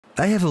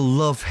I have a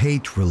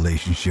love-hate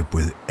relationship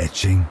with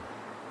etching.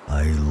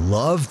 I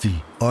love the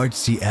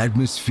artsy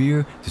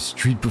atmosphere, the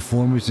street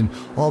performers, and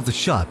all the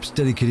shops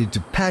dedicated to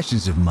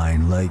passions of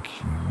mine like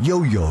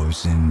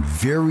yo-yos and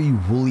very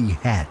woolly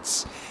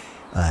hats.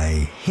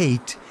 I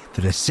hate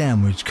that a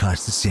sandwich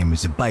costs the same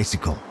as a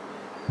bicycle.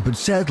 But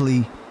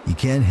sadly, you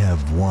can't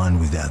have one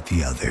without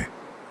the other.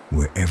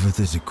 Wherever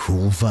there's a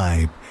cool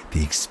vibe,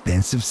 the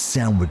expensive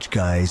sandwich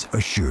guys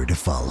are sure to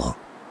follow.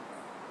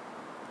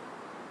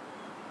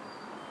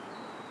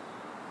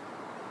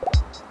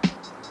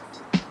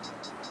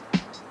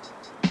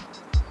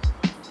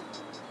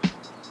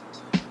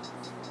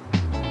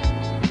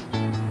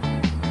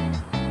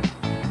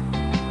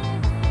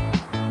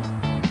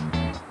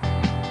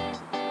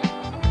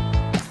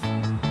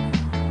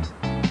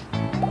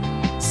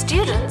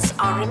 Students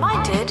are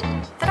reminded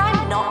that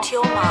I'm not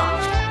your mum.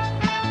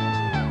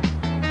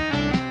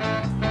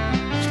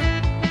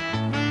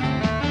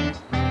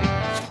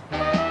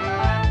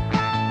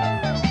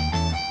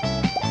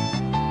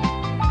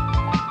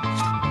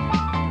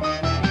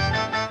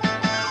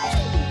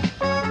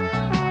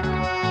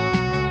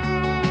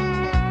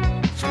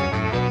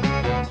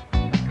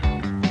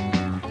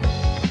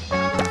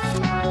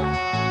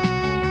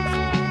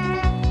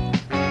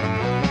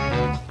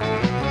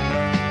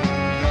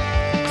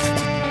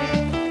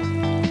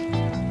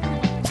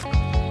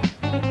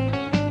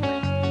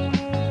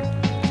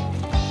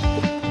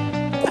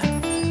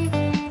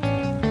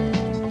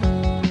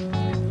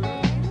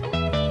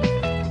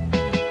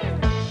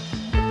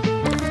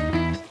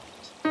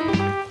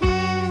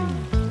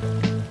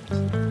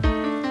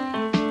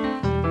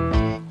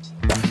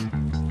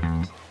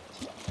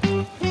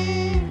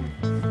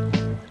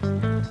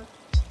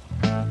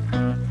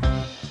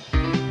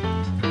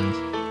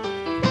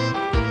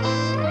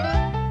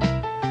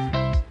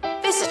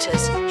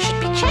 Visitors should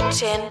be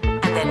checked in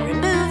and then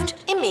removed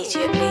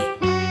immediately.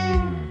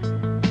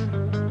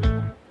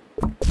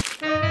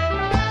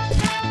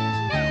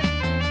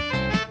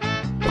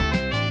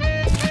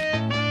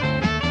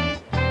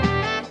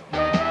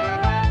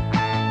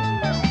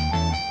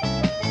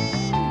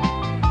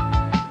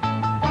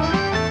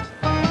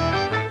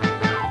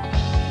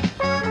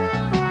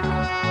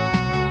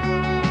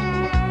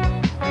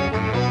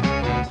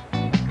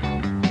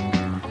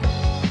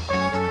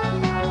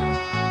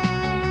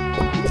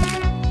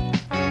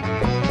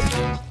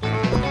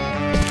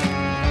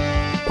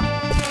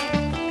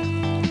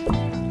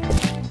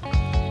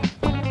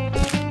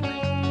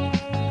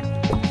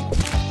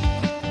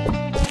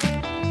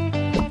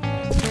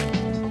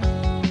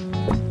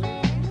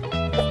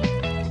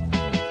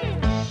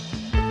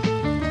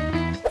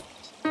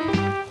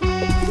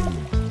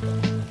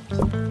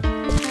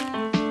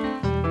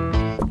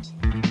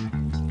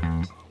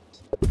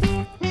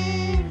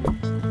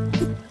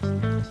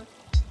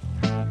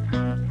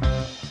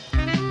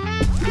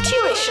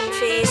 Tuition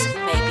fees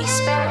may be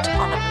spent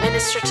on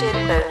administrative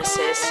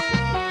bonuses.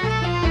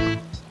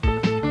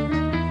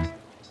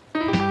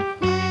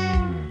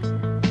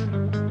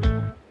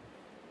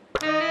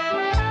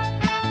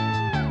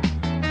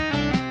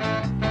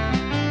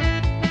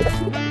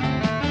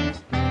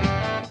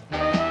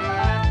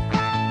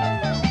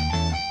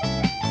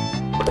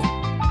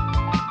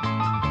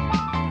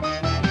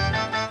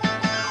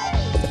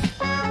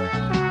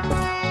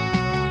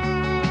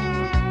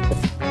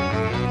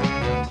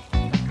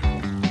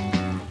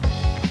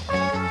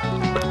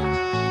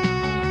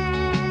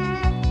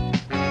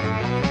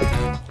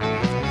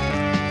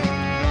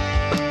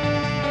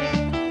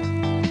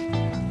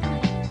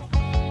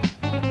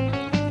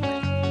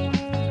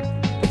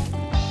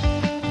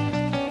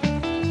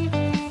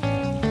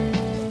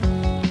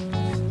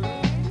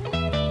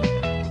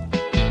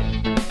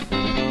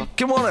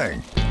 Good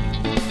morning.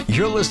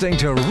 You're listening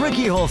to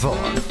Ricky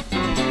Hawthorne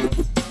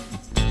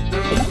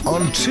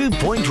on 2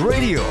 Point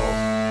Radio.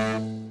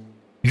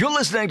 You're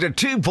listening to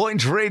 2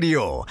 Point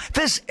Radio.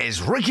 This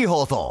is Ricky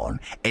Hawthorne.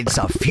 It's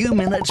a few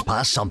minutes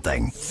past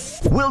something.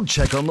 We'll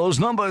check on those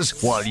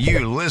numbers while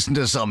you listen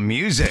to some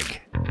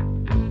music.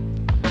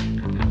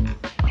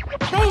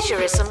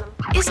 Plagiarism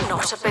is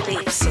not a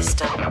belief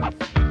system.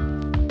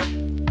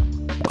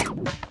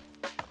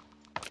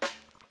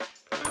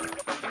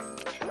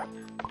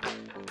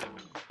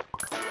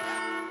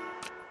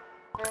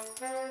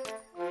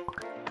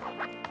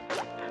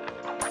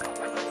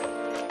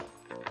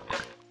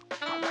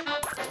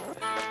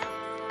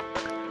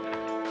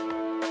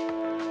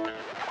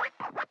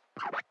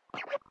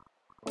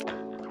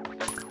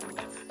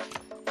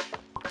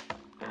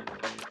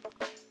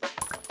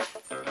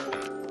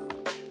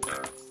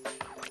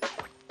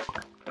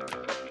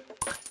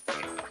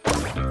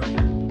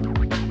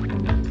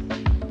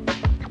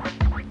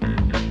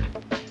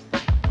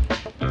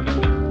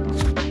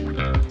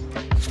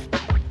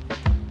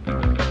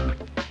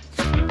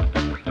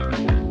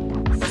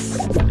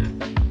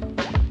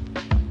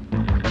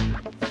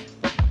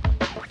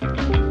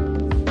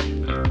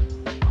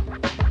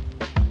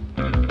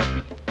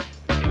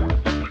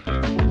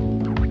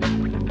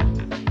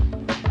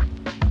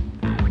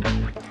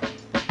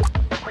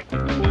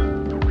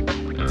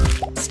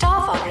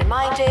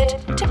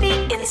 intended to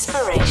be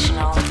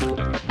inspirational.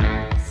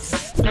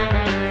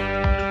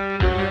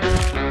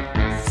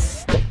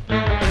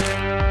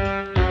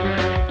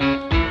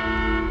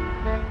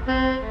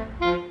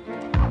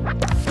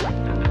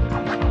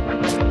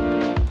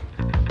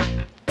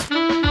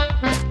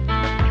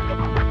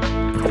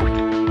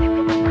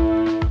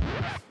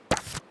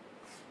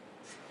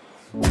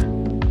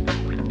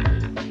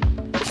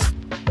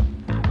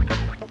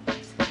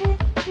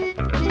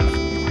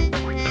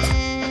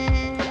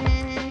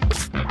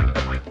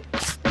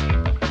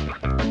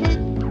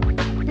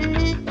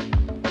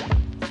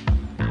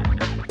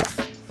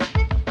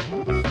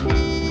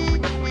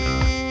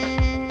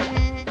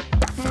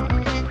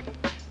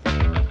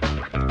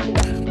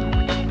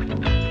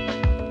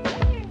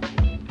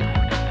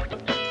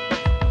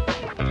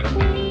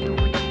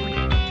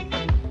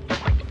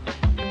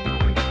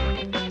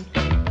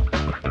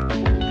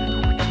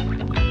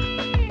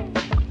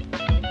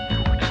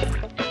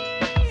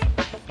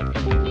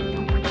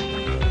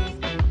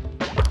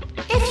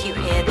 If you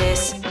hear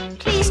this,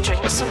 please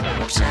drink some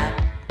water.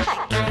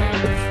 Thank you.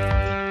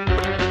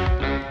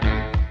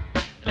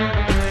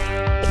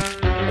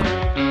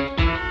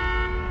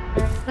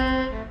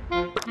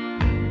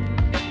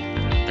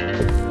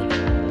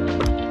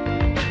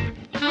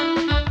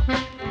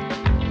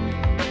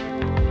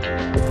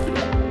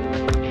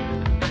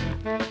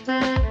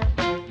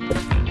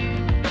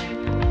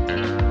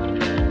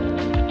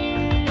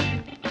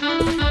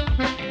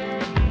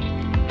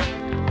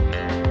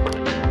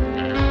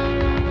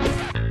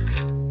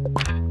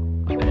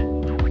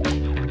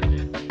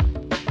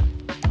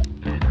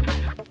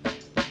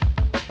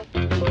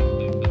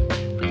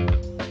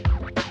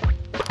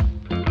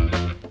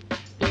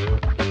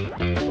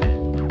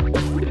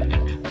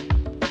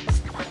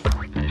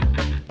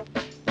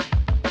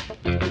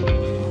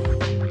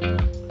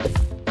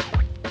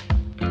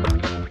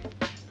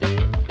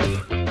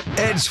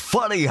 It's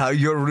funny how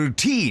your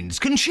routines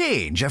can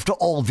change after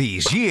all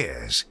these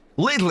years.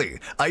 Lately,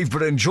 I've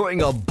been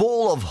enjoying a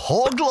bowl of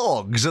hog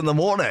logs in the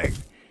morning.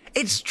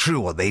 It's true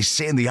what they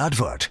say in the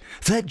advert.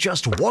 There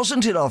just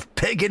wasn't enough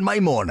pig in my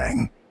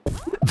morning.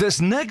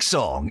 This next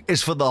song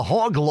is for the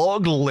hog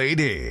log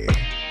lady.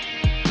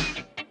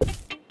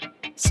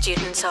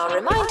 Students are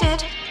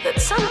reminded that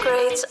some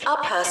grades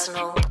are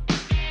personal.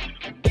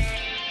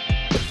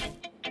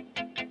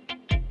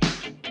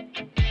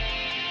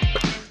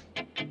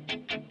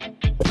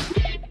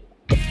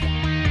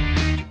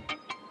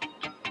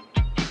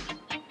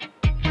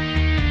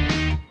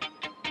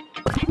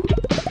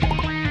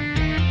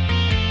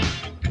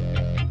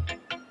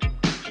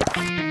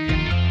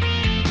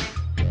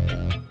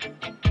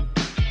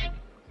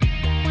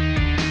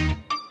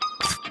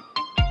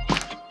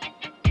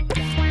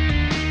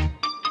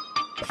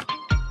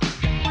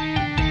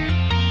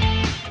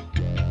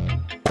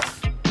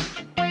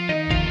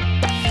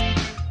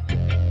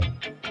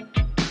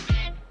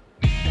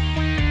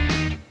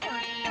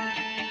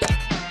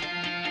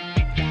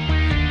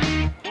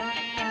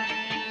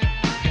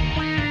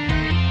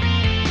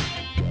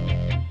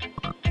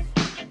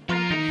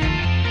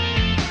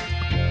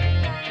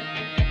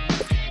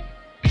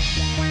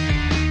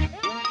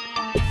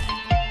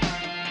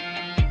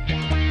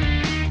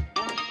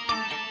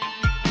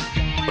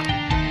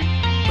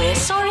 We're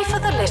sorry for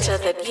the litter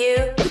that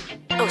you...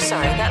 Oh,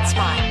 sorry, that's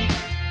mine.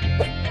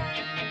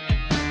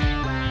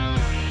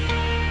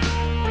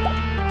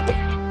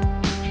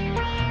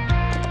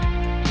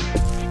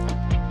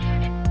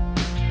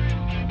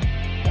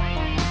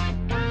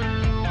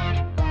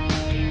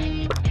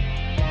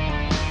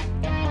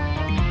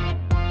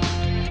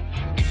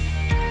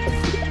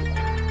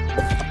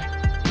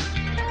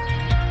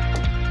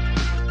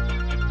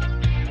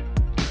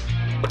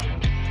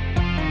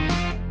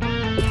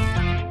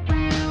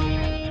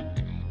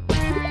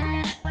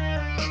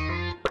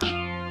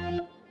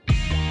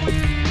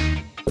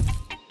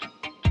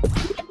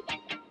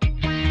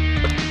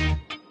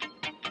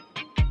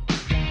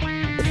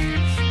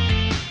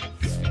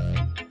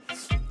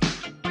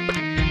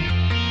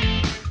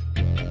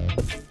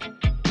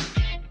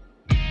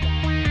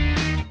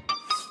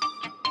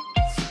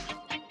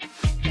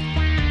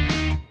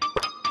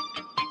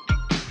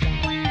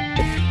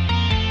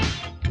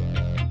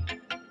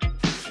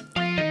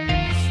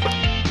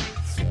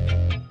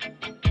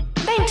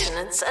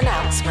 Maintenance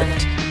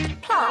announcement.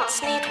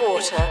 Plants need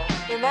water,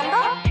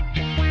 remember?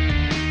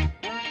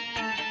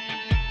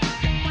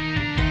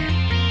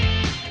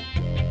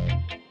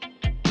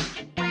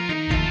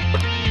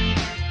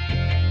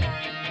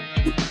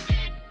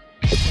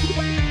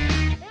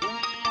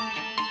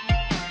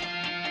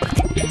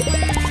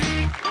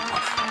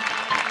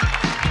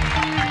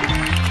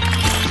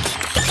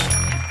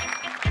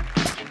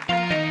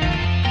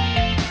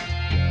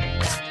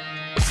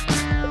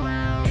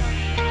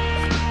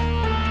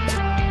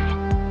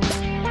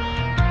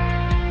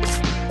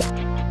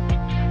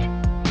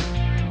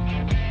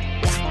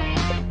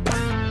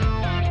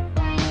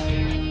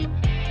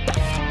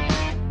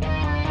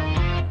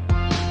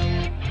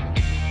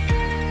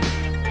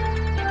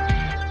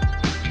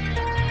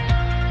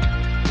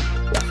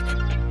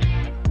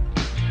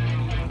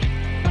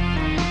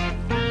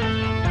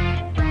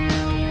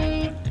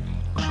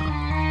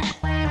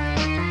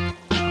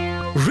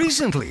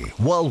 Recently,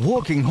 while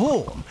walking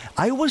home,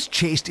 I was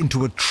chased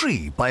into a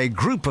tree by a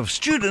group of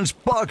students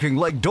barking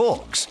like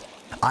dogs.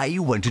 I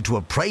went into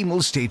a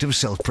primal state of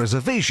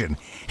self-preservation,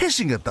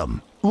 hissing at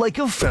them like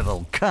a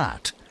feral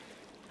cat.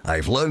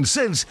 I've learned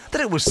since that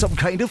it was some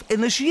kind of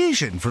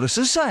initiation for a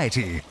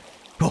society.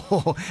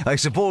 Oh, I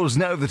suppose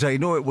now that I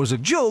know it was a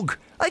joke,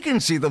 I can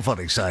see the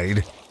funny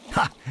side.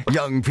 Ha!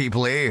 Young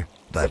people, eh?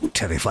 The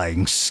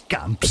terrifying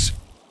scamps.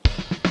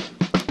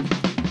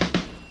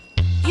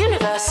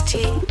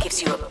 University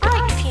gives you a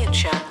bright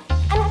future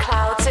and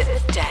clouds it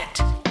with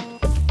debt.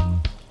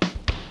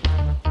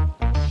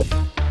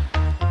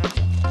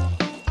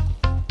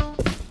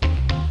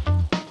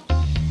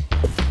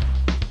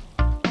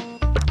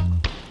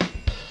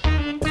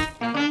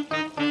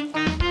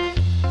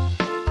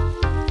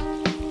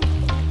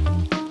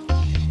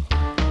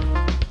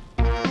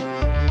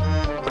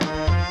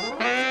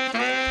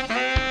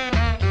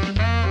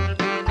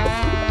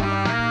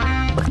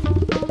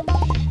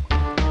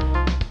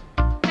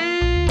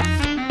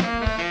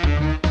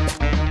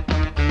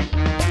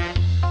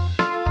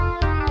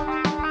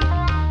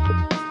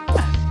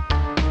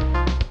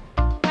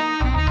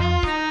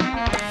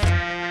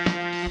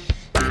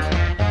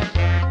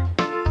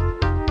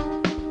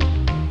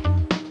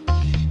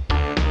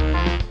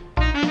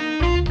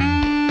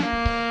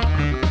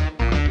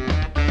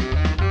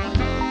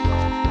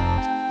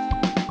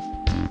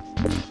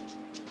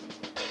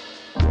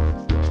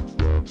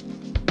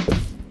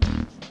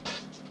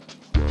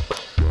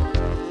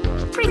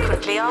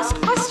 Frequently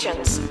asked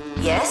questions.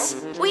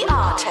 Yes, we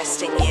are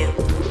testing you.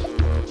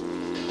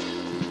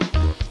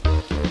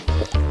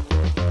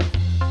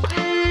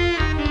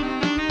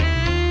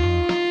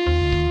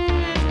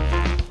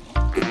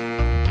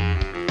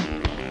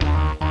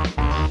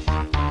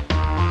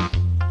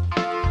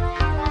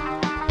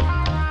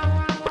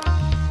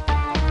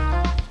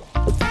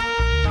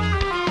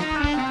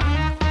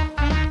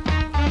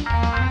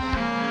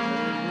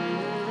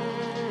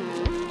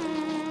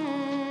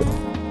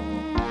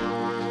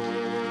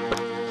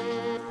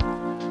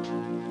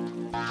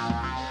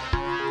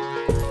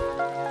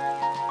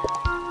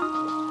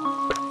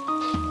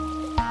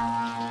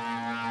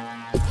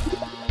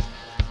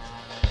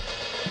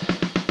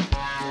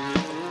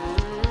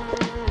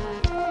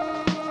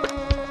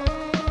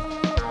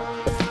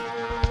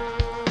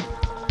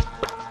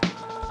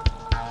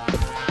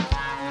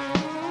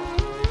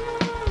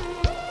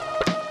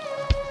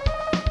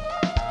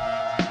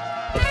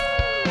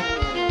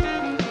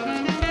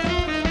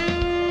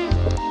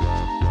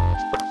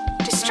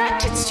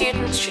 Distracted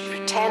students should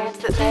pretend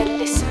that they're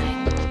listening.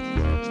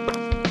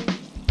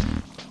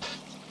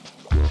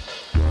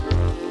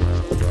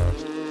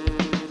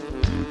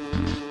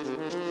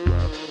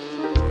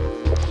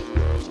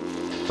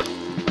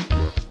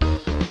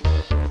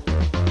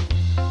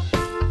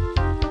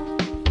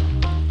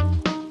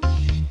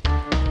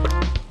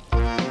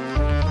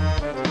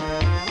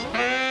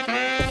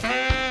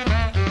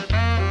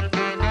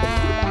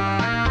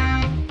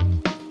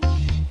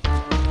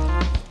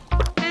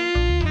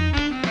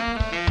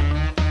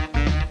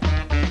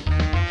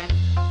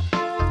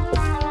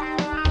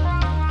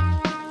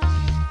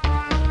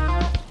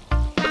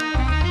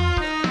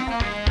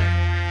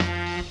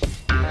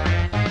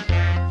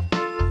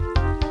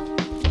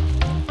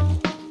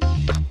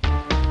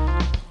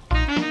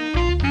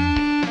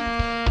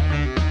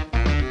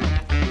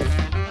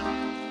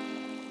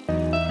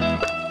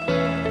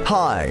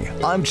 Hi,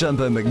 I'm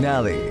Jumbo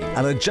McNally,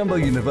 and at Jumbo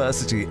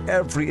University,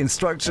 every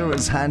instructor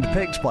is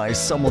handpicked by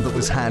someone that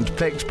was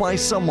handpicked by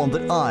someone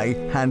that I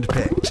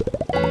handpicked.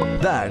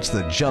 That's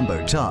the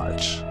Jumbo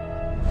Touch.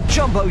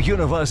 Jumbo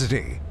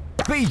University,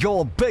 be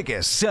your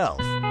biggest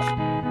self.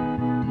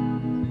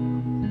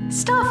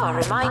 Staff are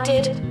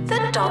reminded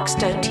that dogs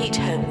don't eat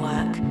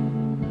homework.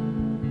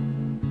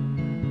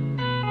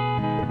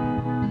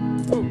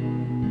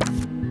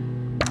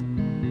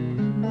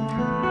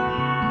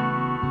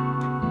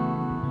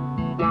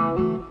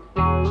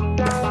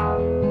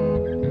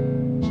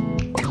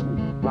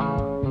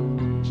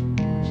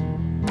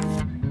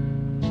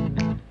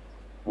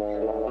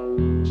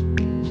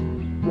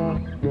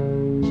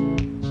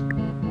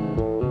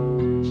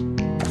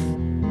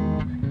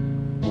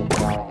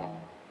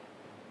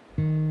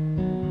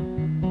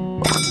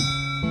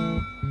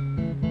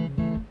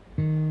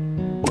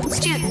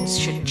 Students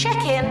should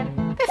check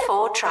in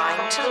before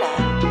trying to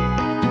learn.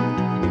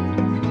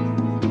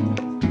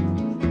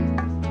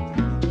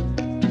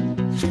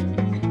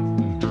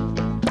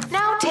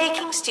 Now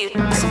taking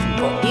students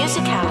for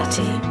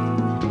musicality.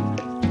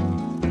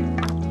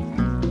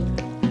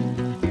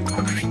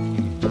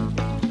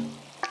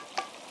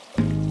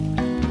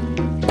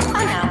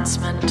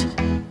 Announcement.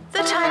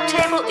 The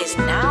timetable is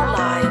now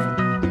live.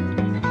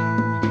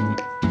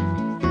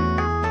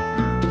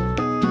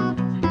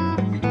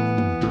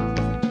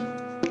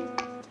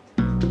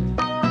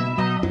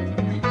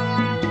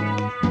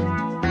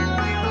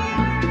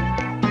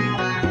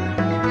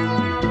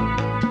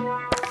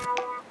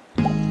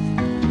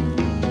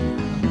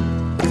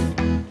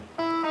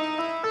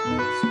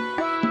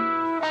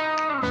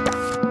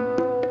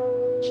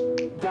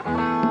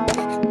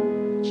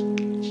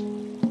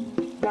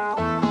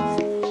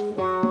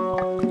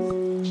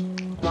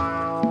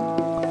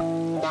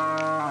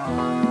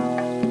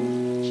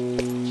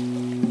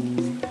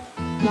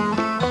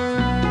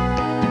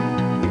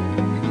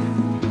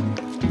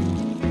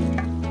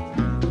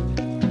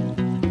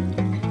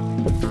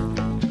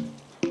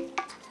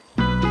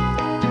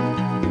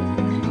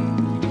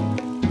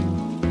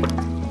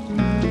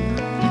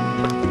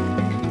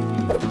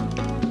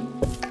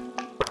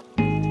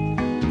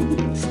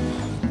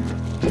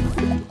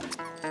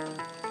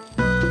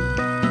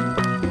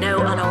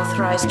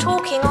 was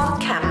talking on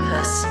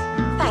campus.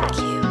 Thank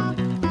you.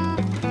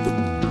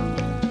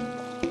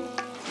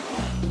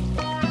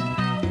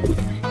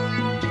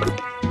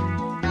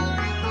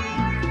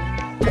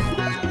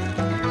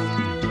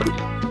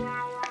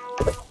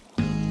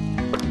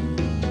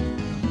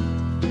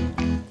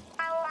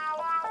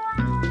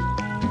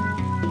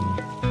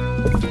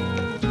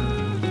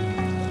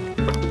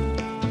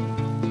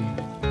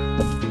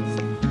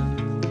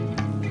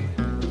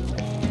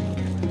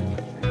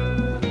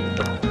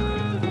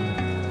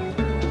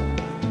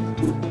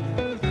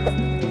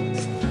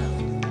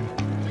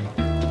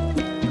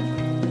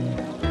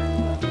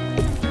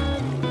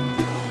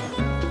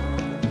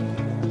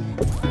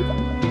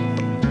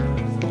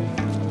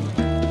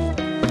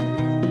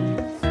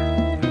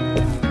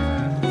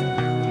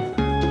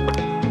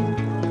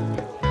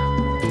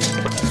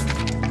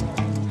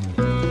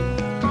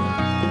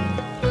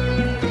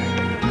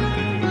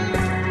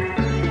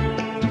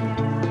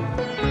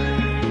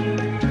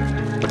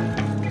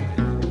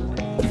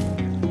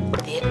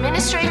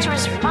 Administrator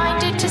is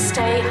reminded to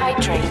stay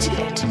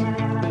hydrated.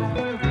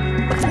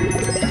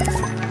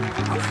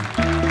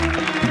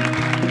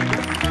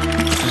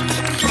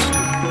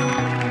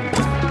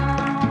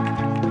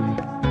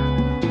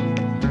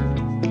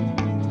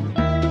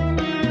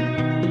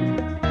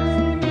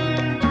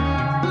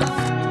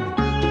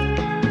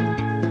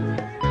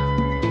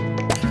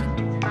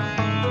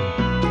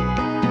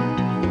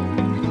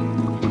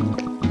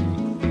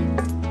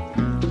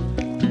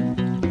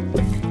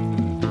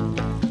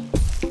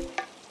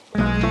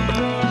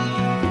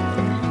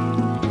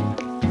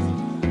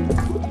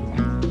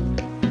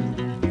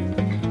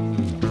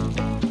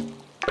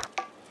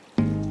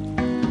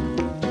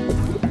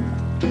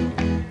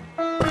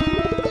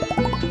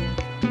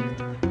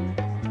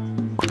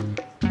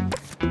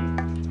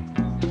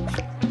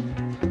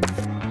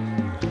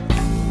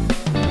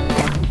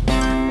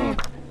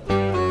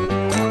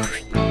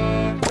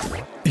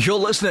 You're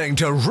listening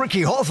to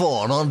Ricky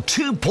Hawthorne on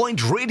 2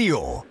 Point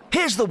Radio.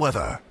 Here's the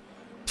weather.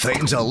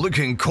 Things are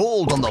looking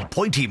cold on the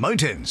pointy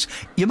mountains.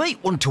 You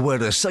might want to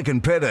wear a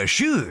second pair of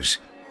shoes.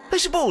 I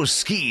suppose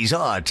skis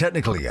are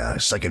technically a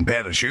second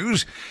pair of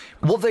shoes.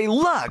 What they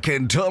lack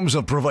in terms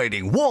of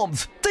providing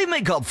warmth, they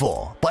make up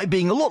for by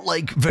being a lot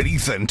like very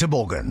thin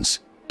toboggans.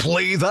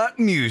 Play that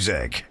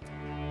music.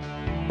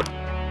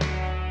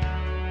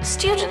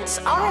 Students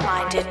are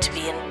reminded to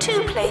be in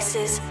 2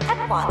 places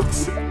at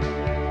once.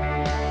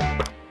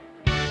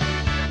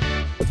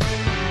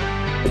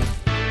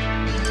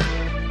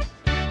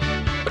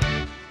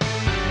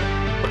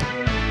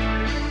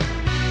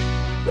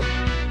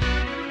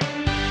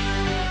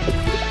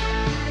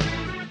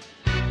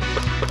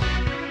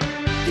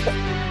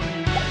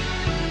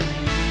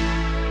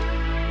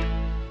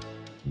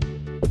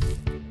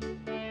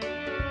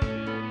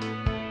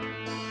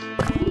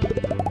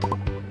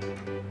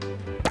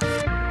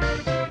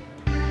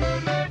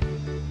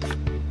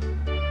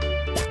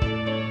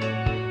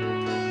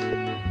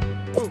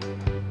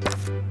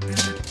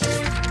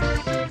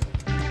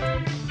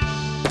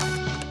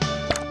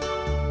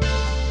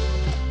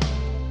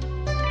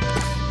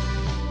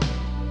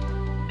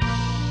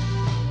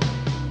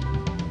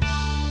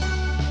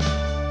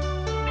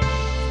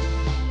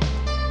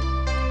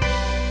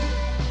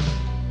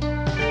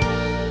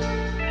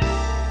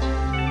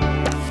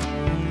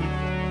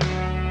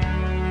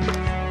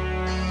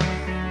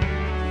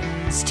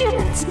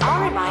 Students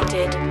are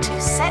reminded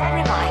to set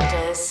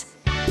reminders.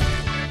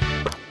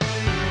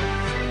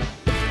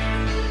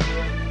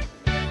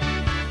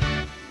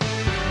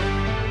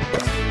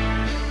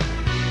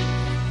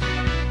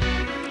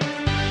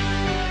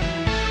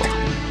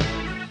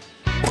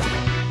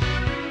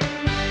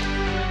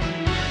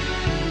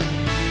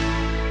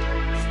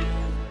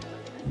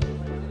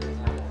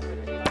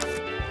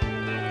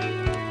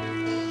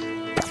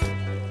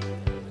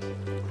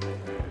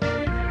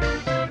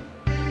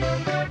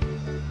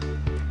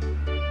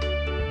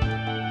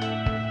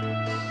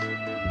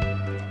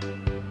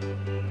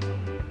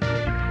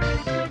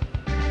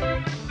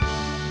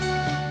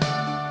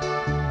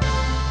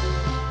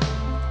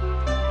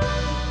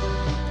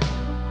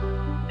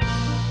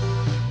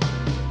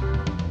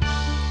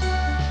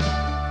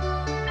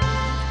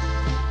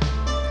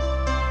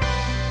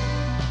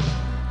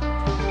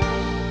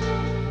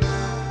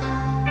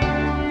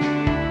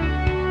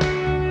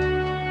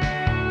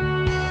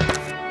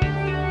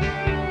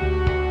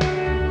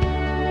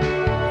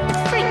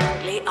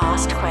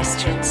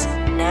 Questions.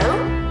 No,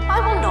 I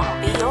will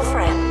not be your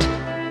friend.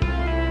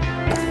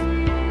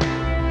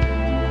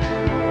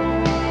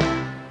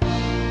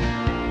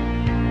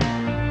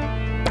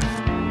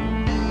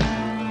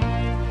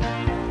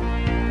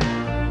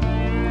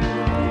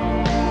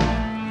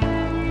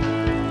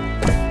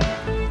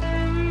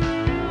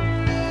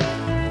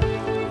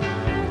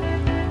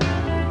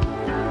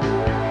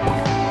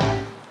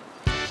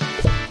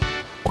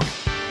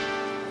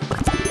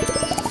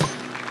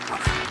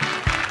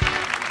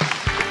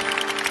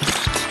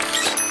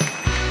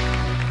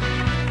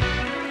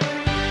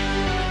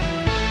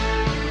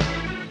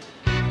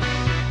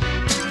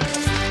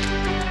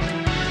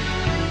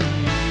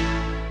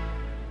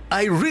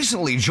 I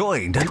recently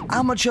joined an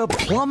amateur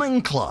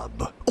plumbing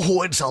club.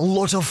 Oh, it's a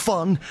lot of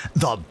fun.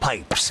 The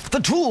pipes, the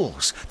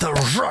tools, the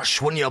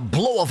rush when you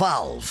blow a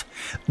valve.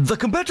 The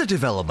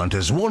competitive element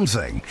is one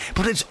thing,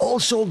 but it's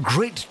also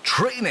great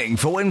training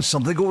for when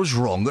something goes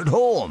wrong at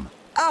home.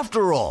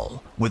 After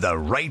all, with the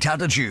right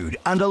attitude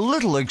and a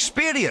little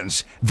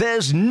experience,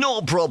 there's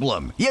no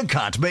problem you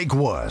can't make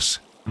worse.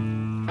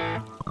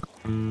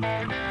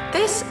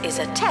 This is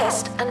a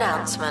test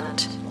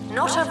announcement,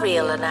 not a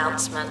real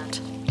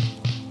announcement.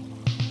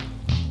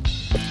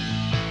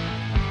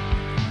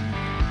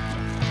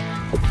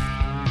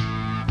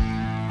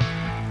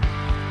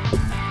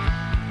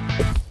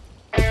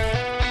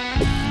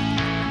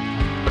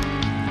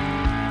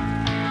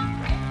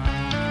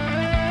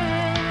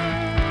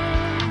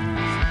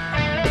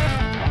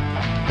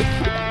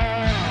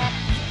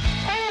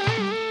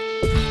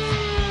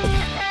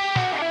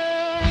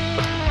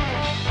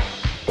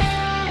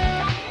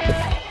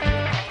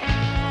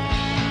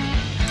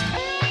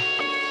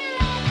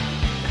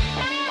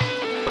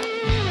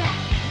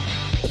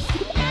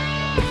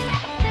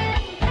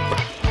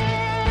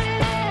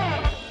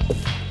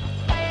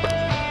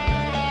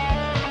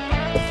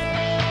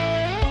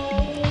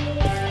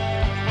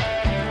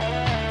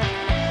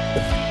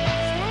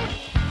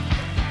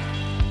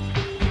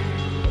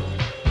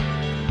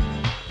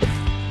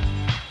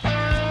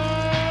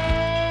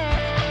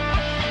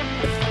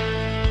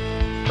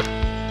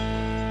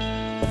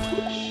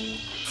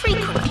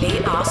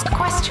 Ask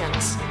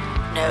questions.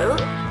 No,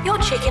 your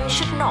chicken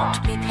should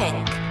not be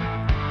pink.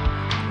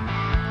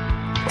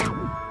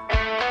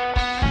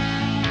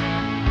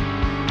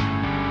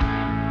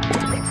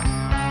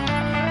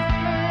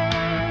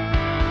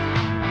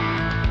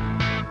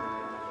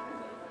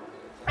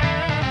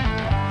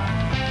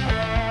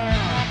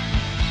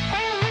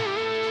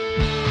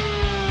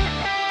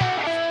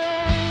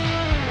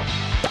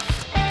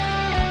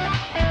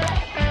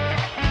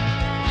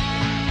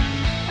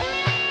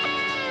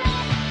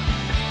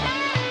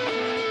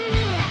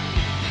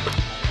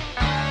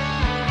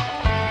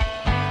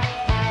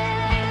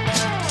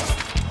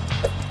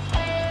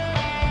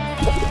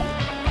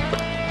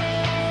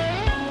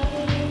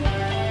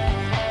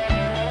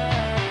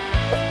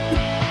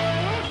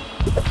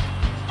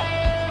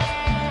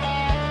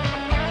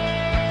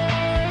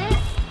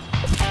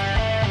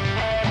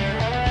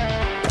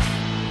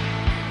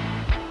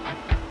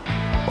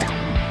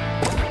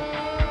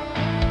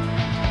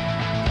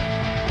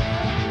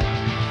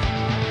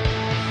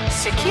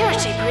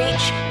 Security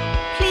breach.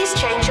 Please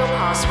change your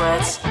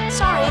passwords.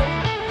 Sorry.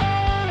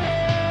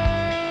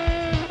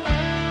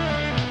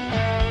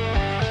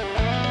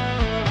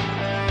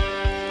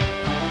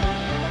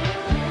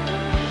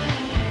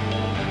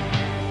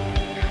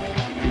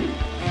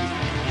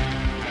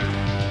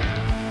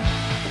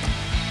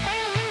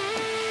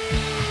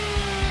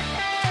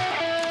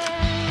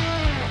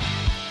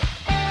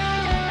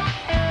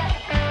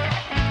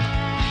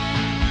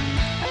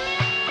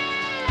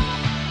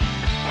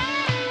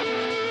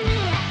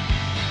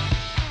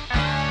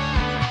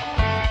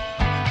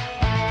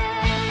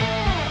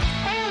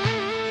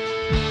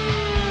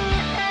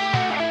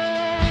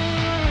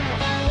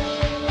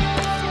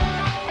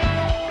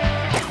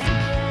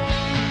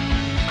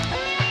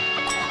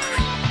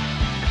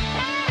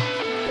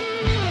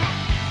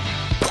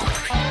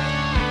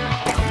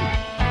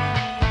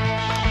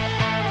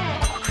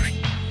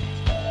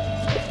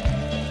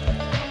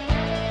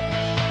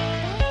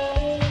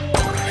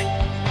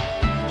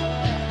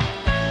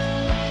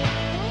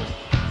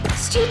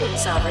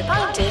 Students are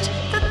reminded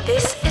that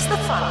this is the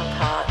fun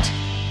part.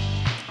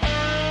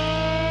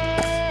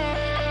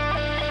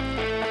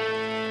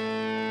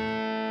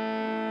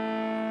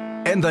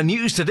 In the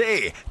news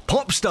today,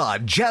 pop star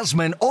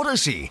Jasmine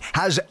Odyssey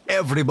has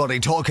everybody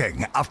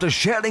talking after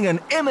sharing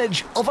an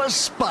image of a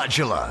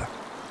spatula.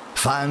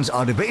 Fans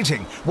are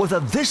debating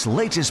whether this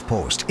latest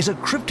post is a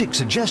cryptic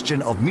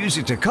suggestion of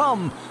music to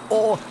come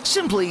or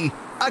simply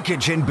a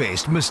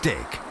kitchen-based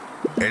mistake.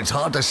 It's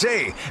hard to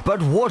say,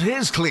 but what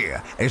is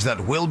clear is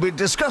that we'll be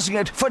discussing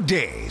it for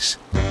days.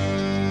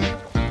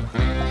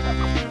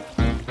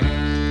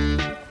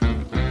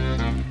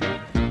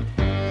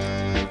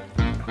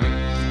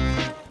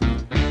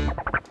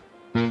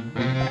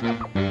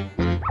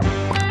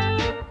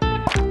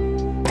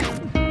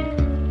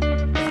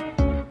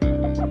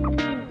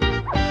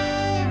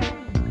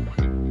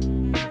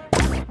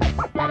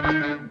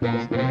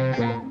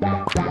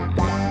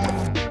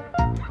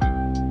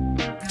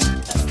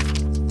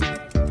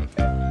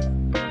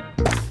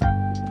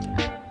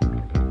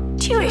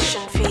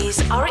 Tuition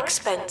fees are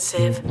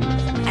expensive,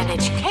 and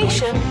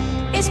education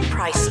is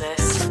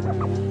priceless.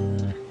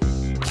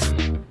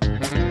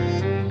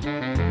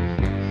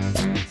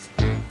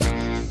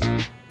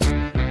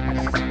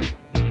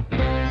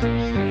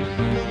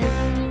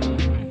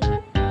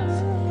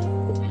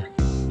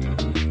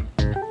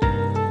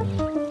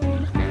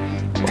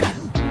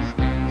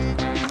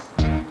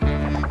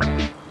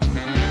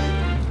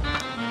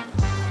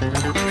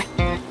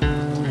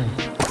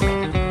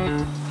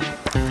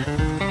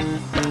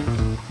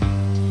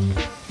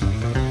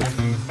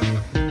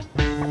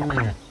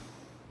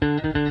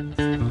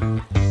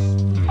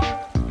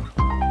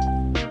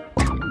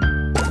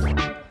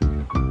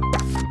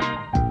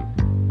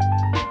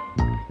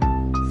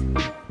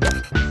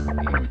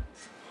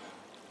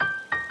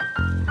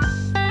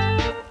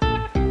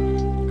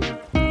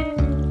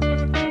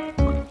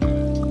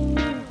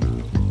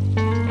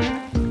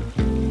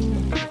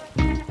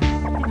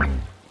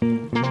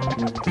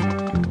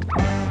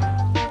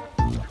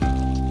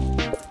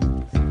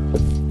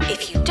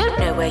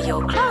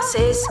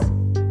 classes.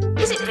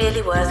 Is it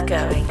really worth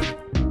going?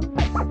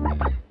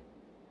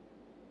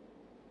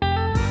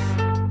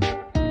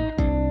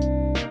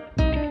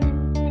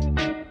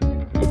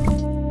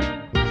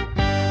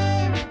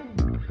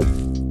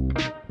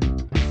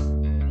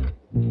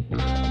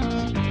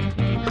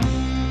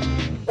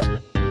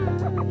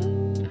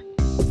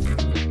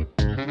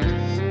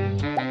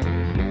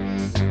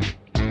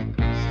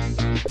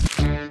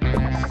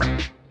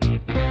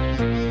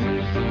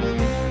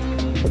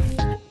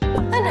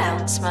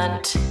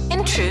 Announcement.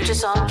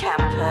 Intruders on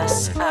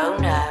campus. Oh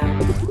no.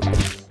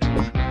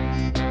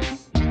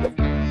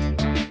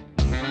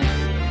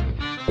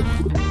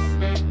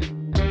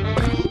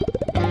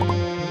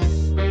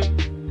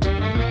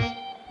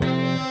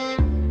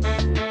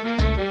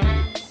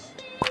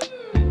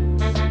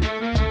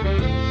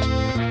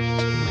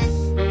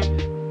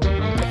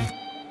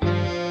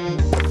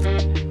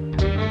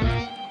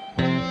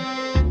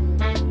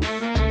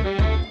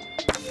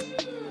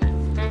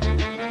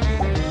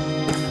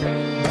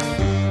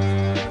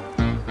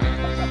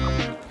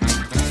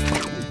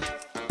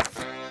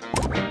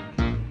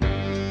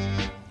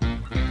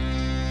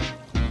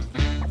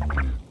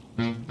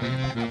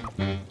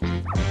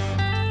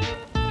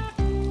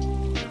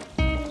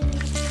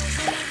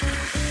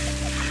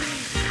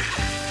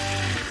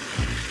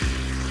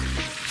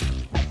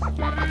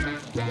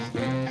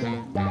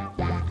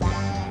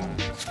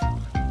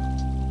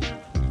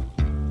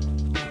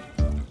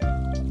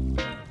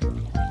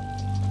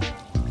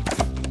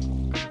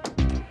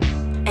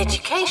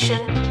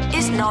 Education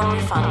is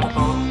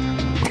non-refundable.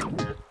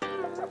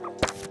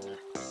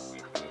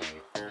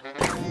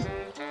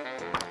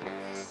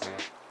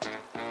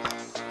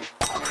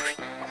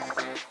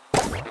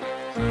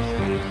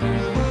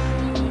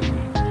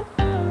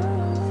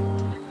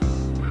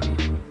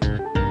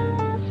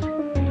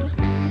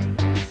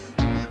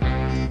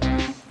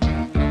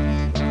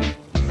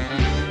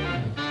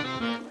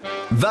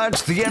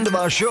 That's the end of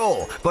our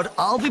show, but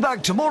I'll be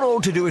back tomorrow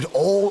to do it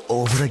all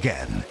over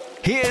again.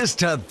 Here's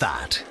to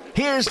that.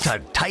 Here's to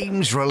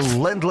time's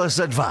relentless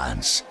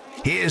advance.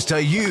 Here's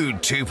to you,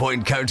 2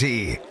 Point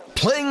County.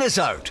 Playing us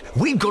out,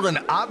 we've got an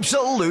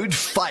absolute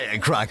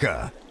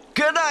firecracker.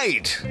 Good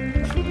night.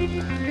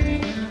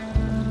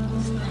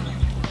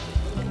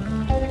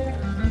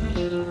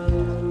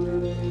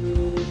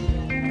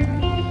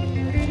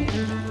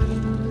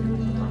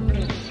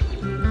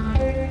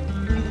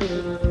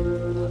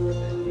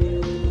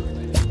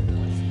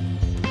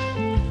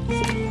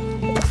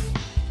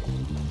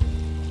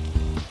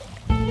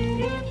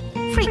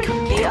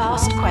 Frequently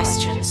asked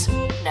questions.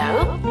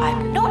 No,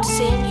 I'm not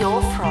seeing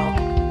your frog.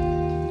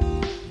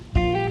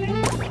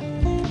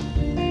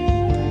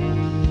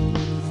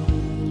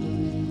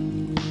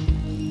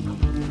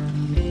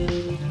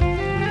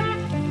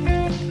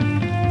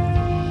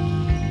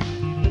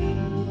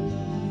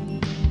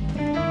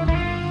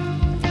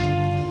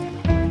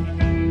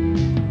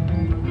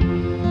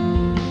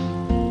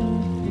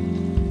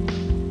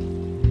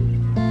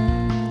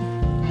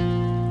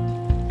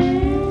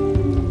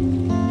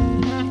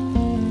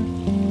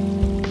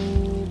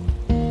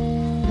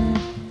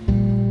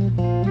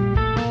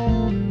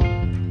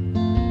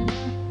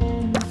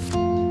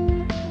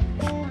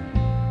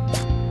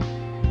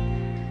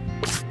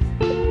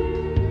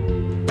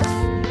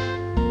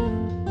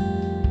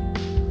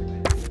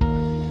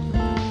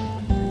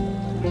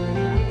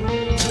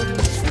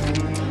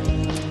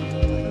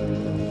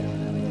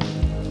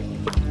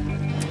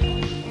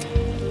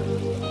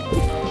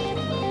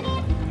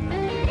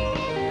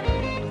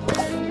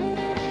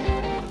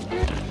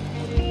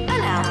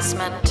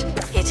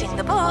 Hitting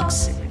the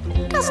box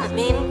doesn't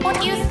mean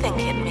what you think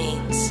it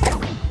means.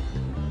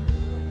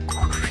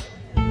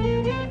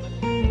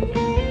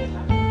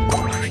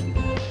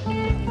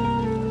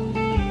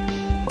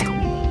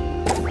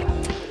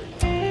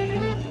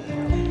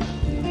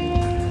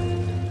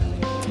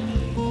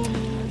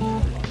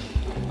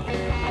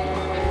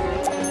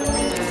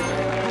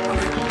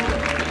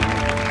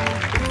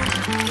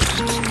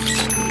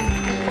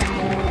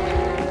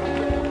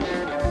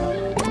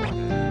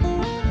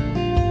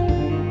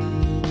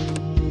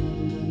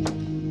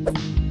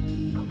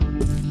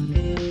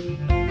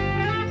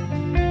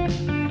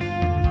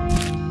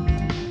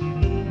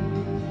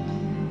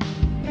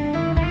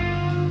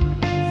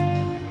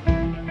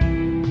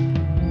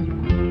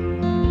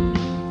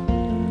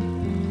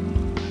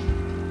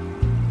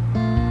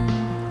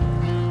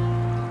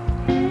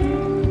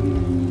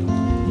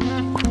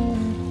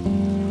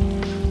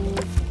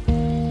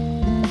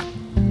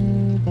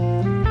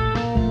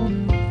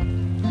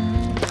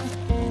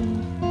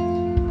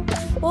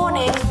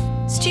 Warning,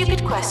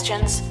 stupid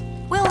questions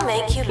will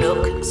make you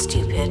look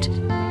stupid.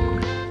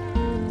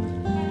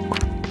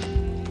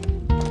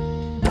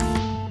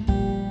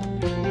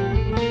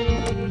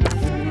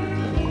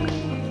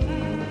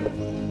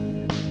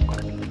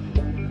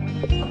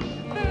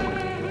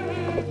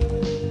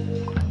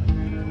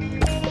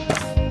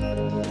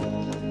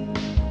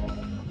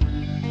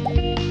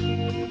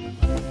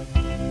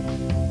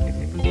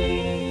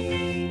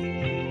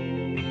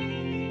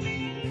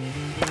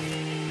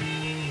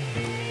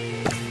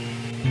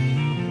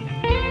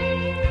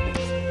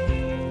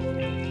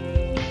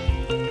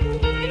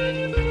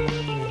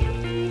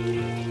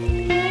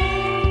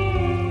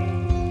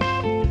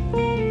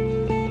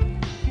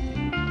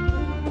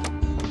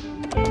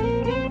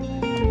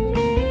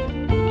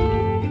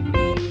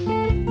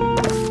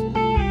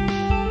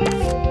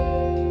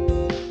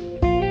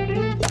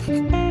 There's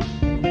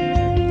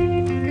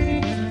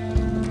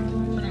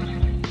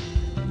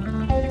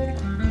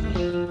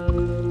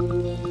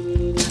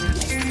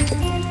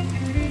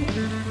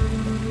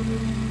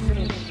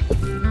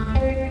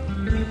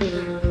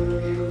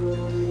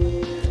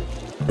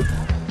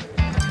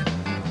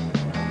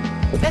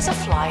a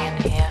fly in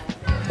here.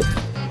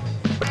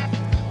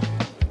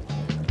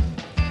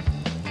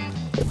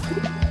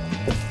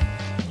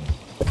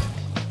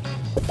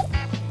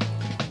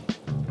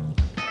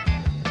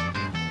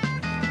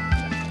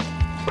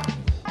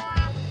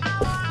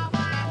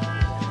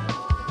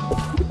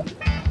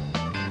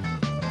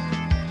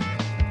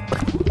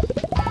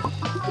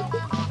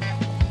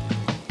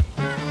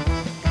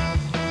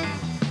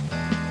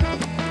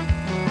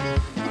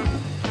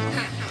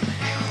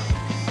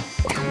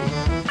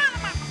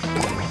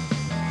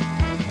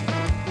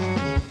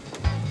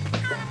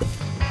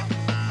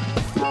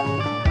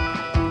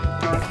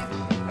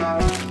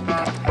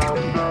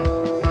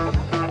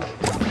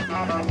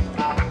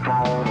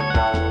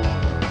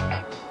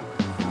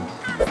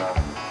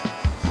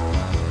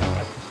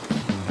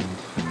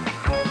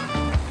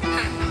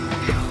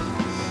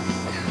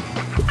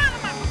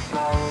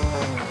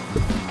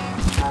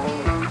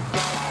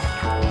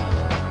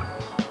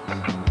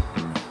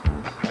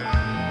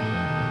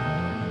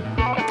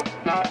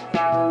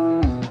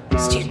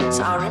 Students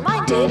are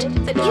reminded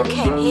that you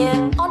came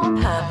here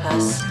on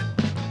purpose.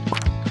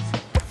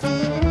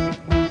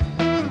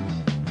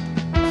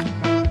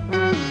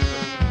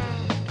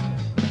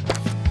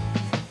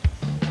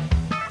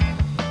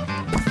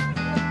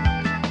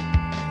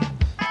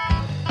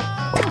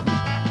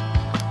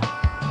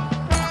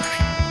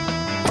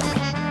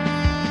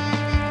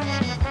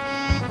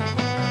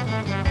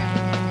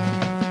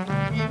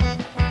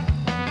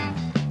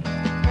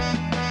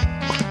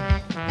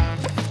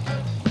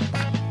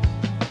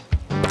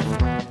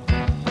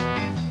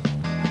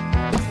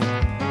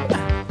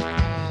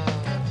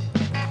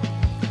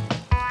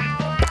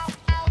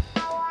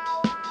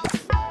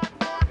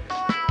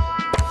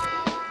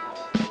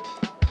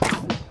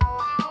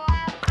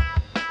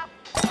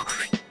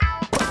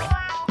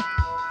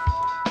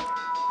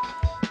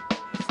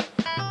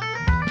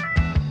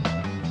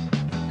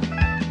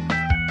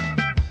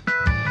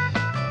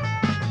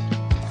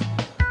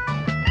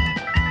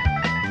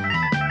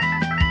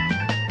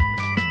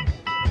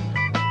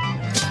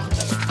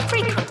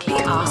 Frequently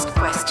asked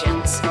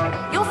questions.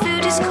 Your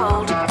food is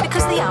cold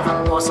because the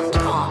oven wasn't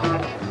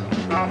on.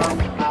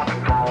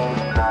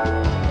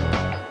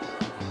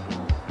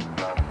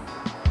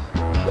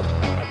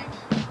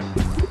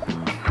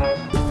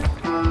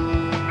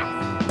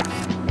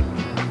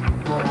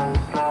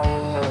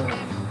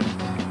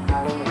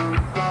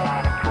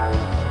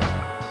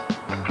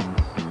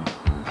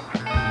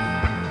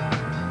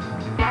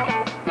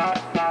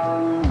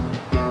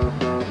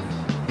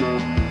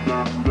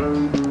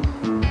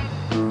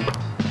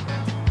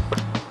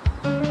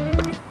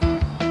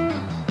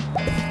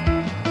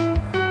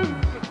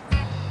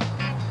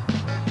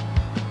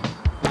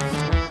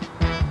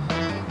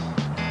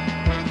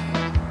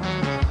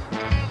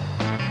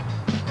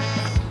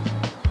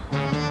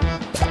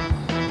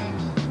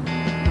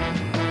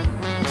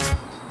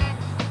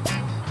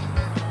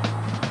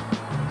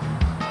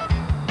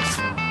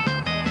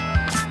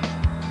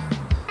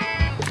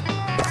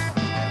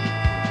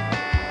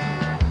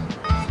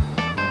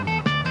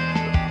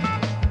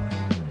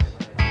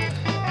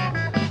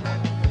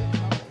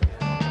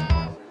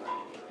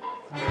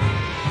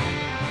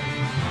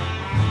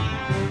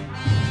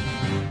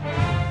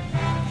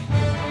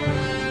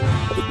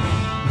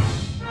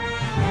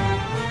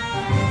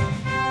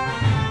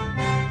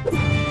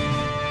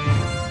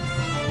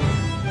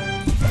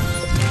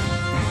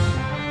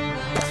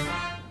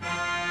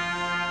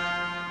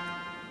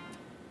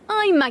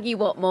 I'm Maggie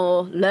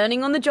Watmore,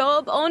 learning on the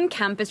job on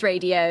campus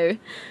radio.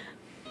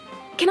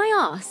 Can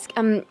I ask,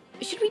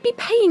 should we be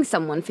paying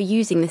someone for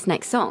using this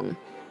next song?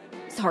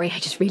 Sorry, I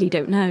just really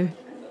don't know.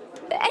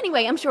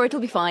 Anyway, I'm sure it'll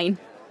be fine.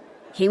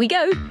 Here we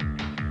go.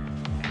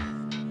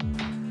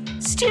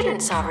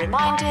 Students are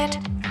reminded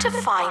to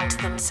find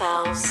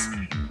themselves.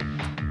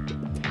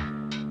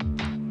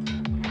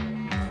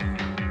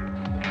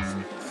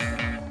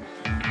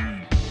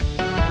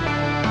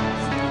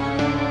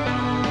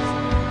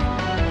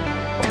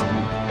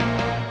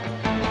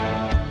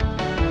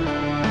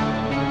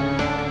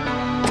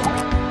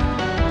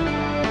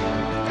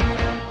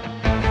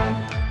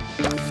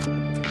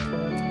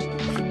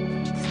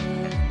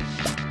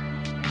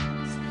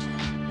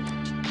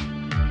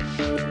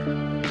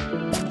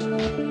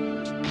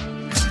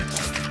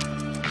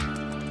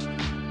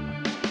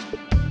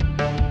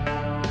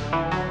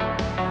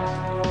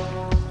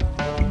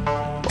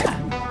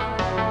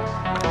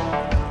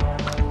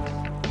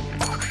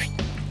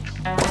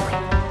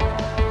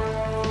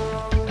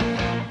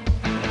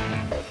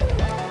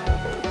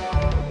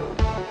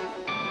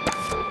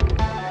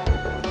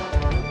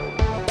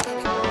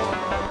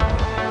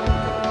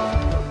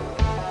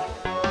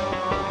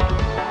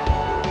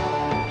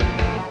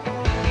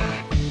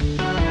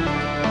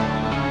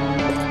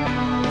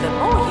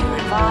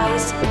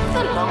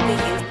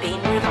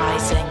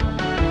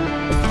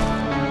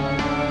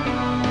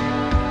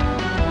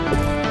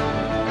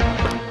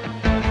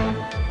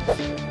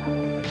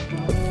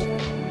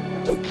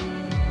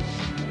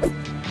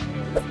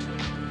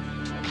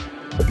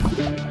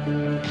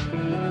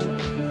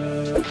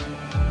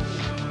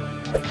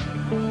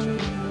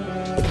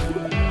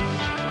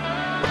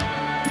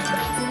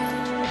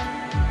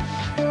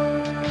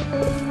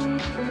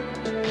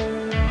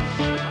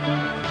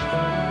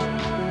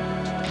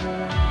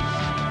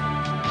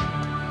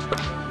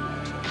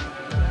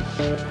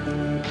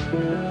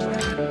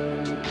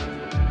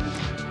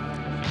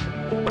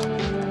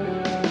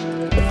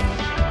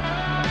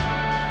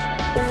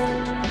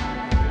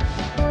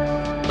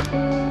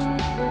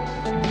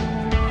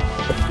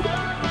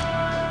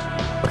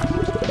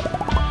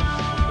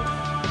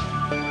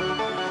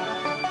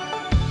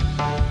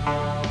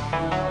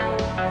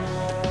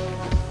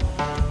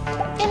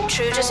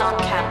 Intruders on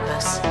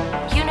campus.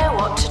 You know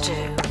what to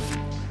do.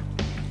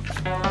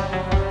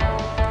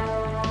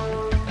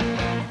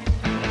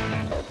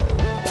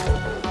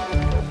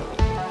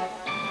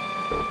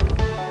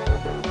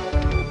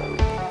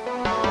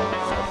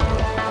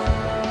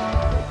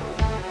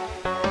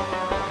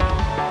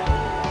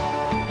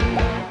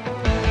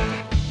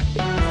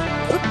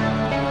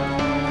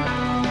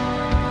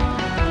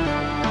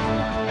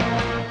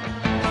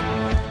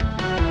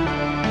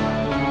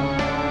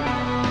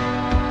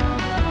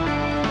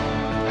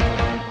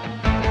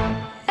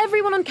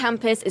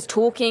 Campus is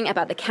talking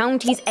about the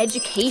county's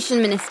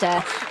education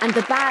minister and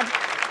the bad,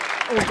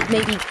 or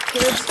maybe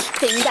good,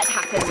 thing that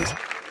happened.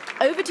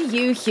 Over to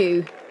you,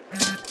 Hugh.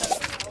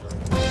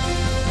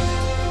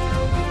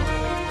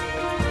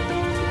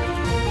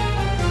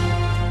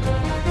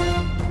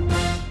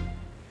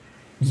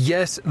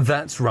 Yes,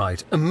 that's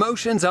right.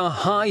 Emotions are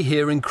high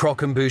here in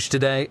Croquembouche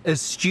today as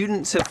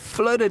students have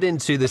flooded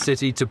into the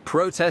city to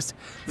protest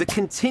the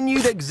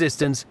continued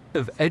existence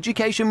of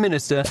Education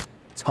Minister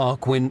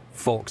Tarquin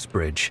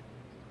Fawkesbridge.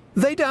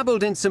 They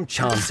dabbled in some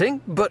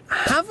chanting, but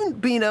haven't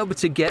been able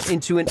to get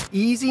into an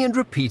easy and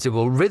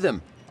repeatable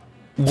rhythm.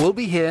 We'll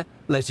be here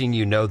letting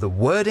you know the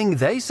wording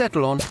they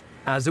settle on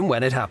as and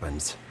when it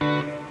happens.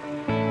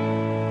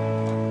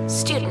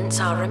 Students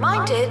are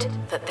reminded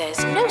that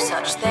there's no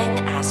such thing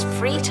as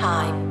free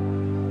time.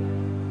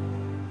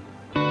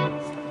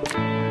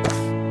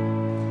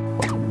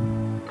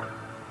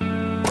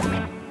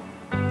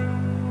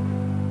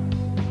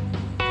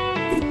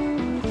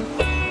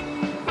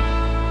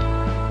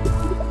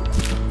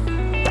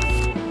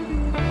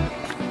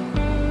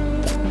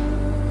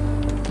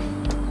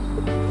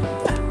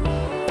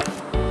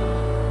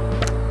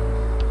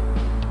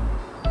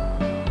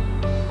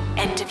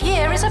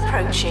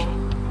 Approaching.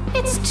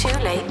 It's too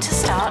late to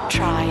start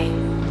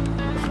trying.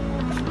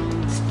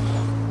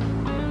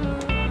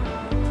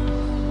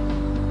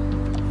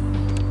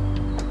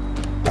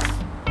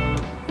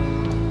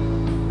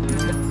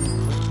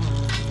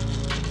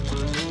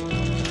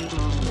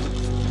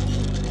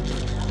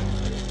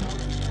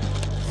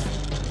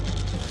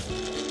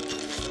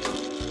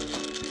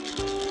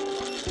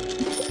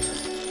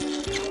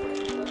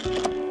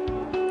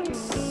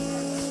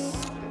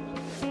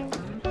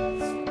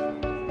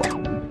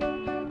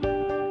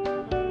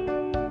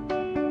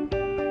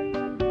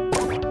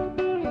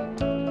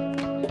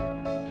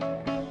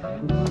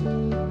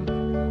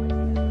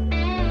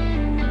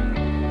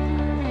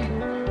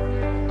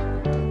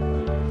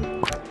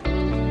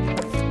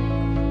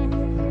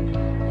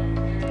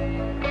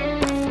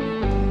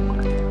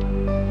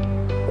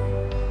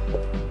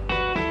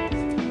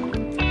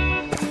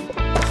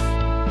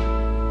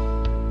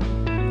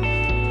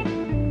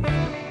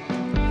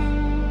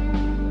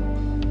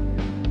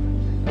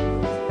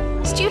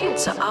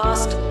 Students are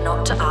asked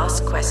not to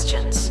ask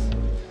questions.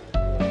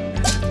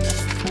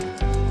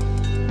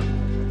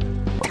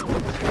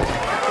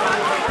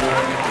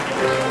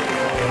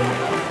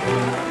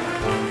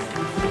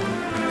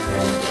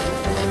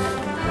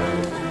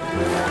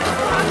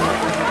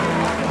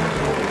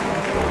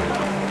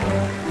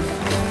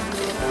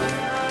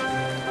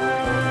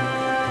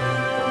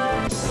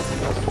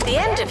 The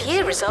end of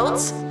year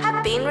results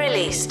have been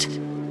released.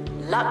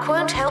 Luck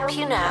won't help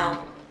you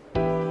now.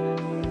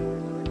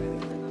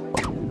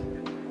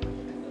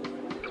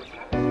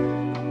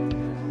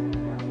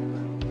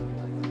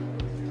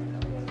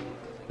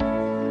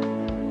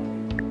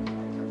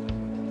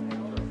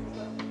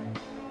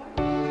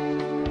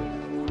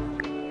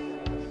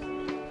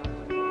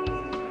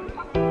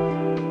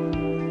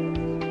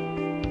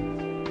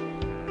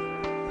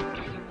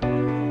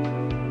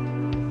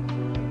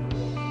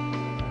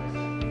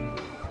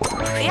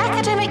 The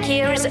academic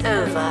year is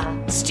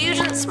over.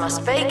 Students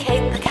must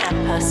vacate the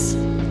campus.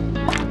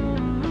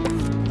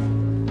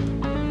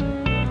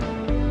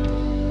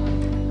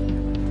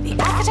 The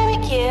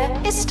academic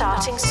year is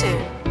starting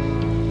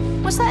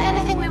soon. Was there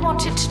anything we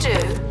wanted to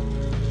do?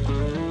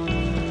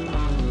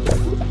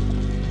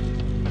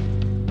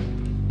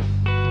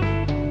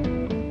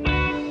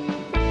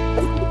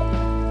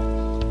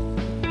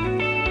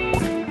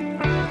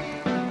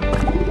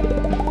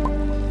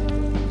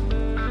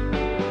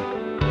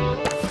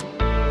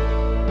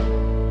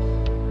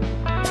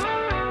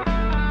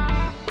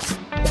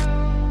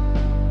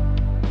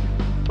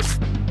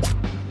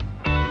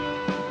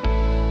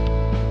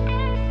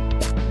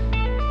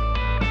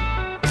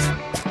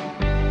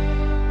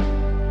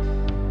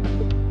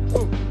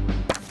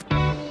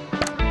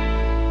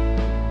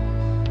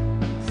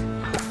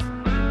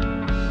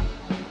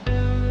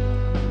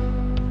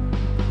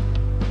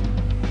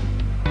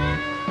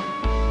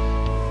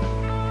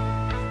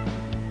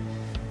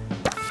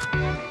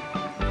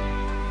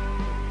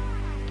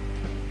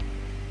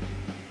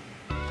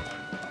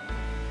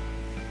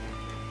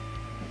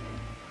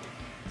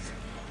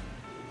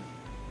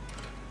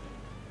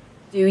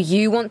 Do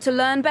you want to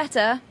learn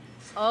better?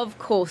 Of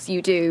course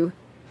you do.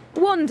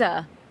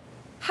 Wanda,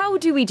 how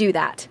do we do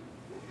that?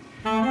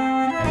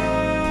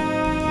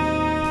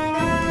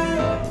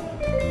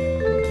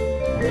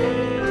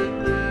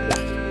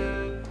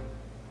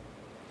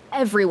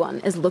 Everyone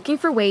is looking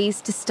for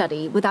ways to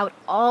study without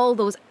all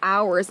those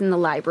hours in the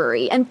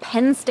library and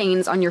pen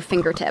stains on your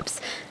fingertips.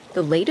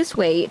 The latest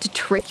way to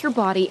trick your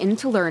body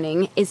into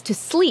learning is to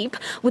sleep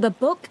with a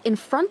book in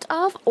front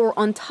of or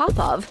on top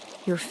of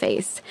your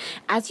face.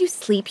 As you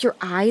sleep, your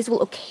eyes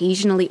will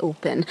occasionally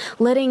open,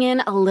 letting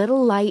in a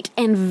little light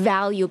and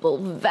valuable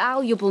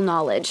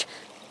knowledge.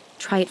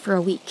 Try it for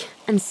a week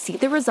and see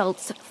the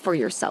results for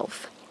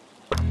yourself.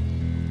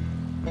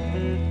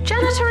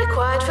 Janitor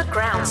required for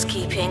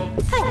groundskeeping.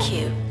 Thank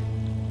you.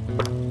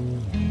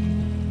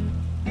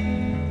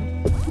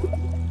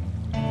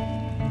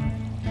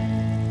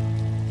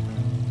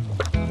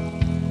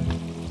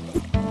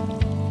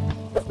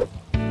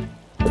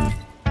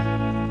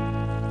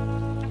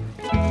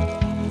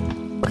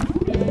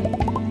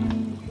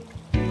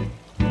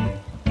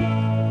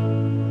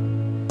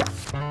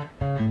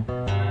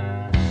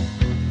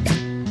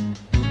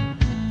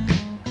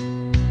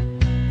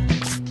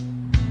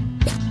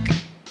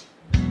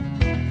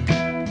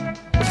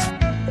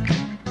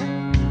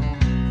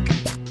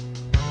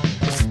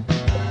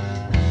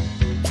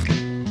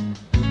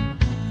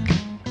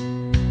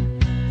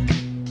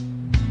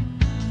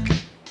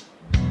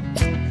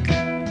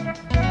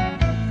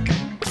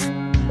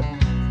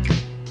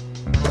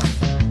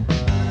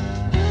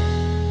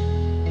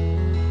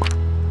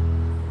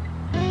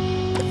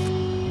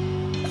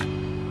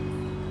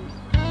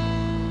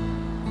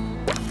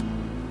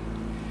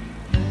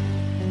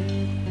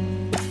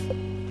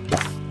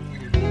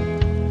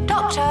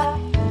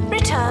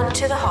 Return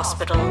to the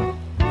hospital.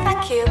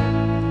 Thank you.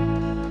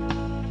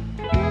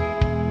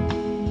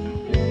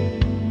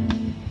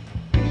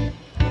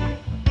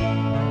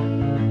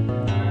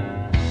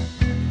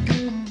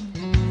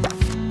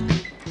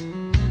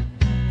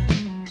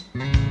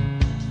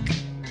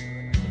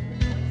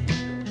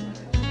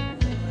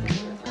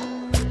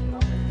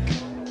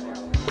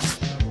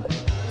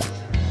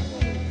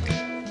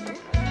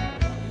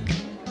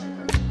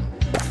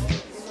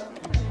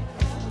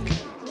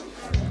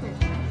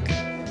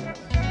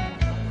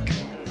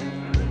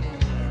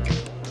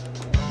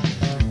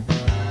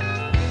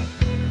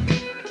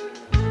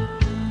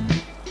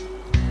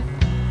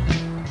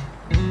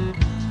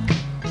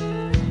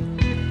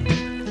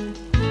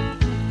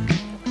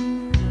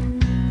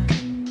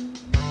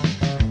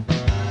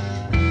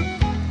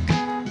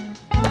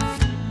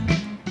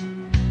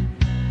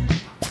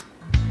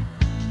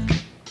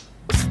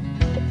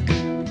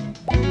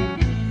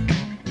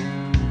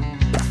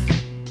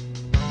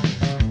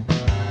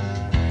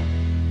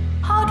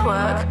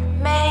 Work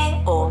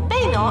may or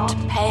may not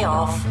pay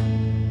off.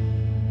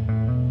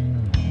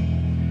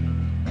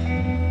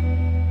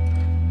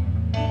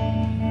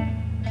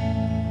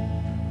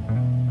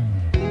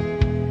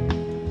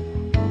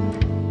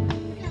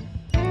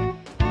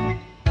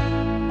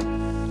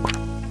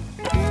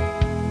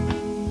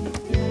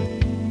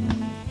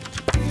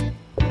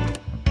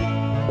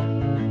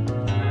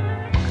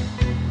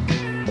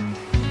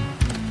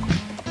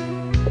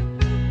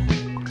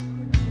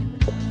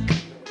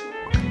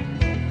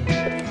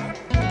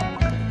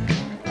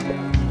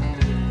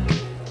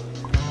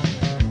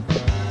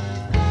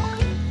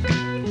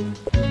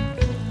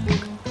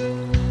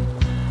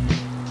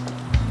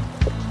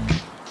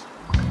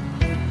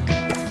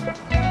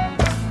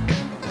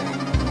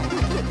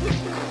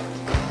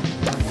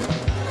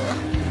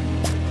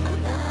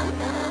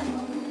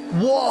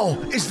 Whoa,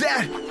 is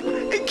that?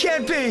 It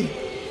can't be!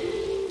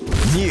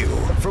 New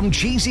from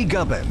Cheesy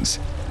Gubbins.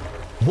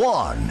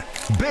 One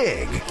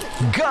big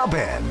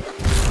gubbin.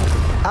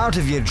 Out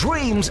of your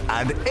dreams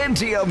and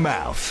into your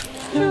mouth.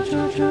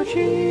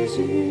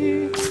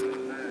 Cheesy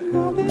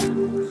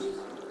Gubbins.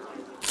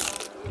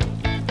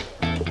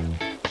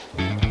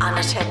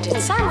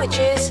 Unattended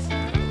sandwiches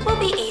will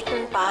be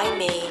eaten by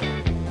me.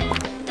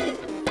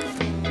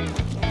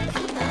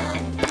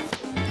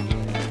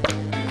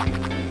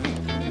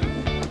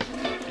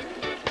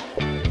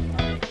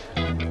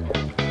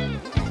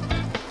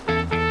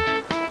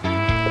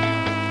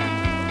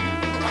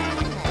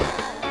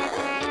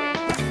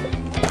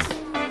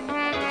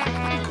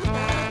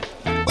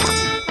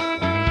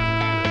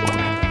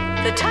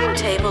 The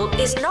timetable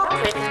is not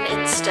written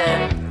in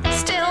stone.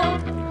 Still,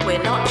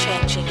 we're not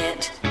changing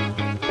it.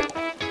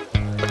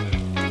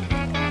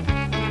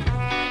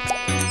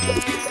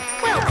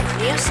 Welcome,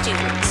 new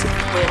students.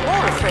 We're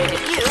more afraid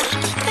of you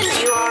than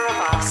you are of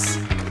us.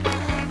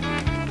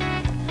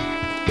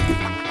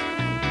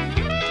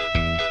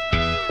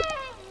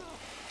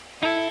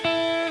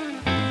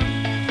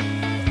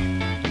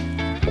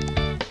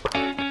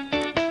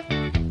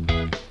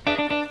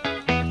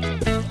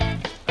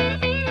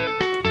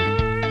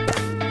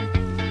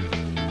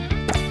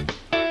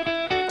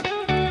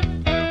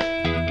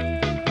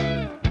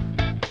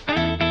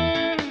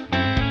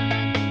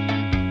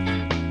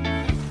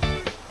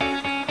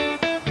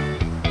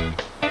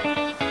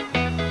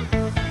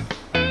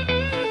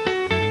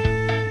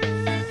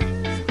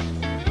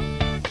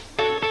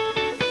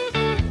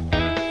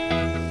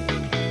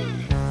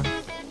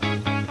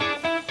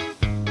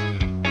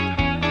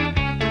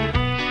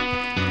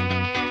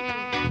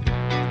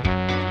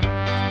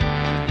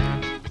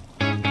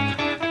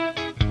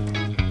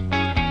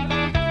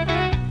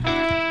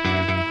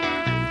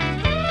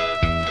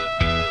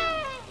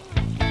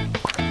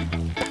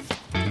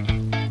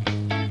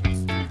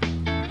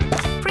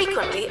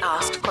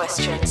 asked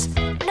questions.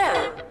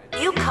 No,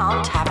 you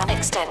can't have an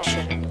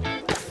extension.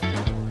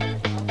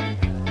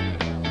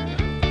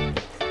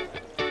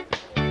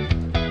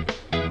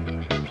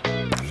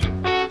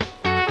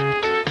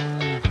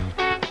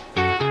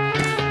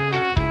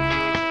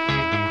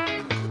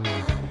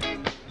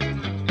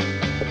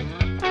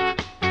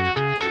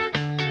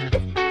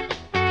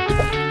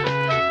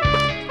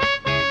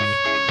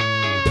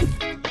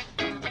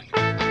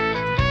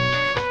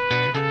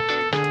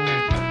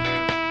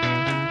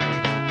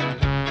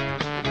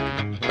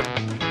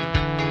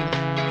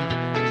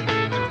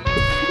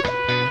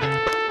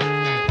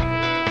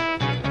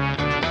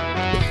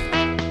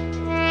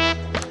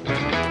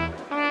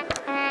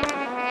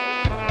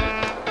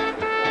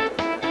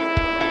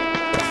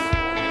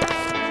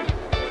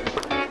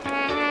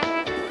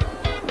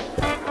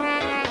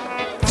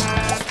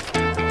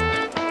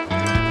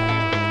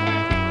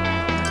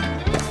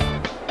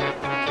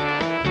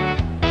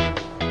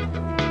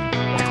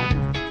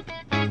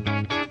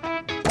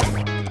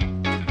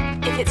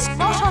 If it's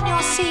not on your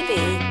CV,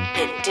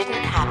 it didn't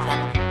happen.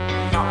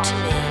 Not to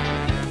me.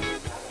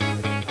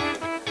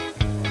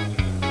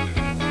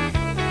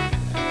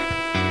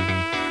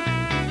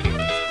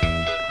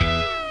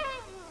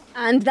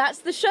 And that's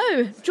the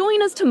show.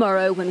 Join us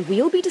tomorrow when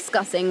we'll be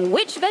discussing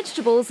which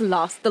vegetables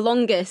last the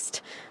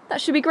longest.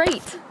 That should be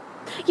great.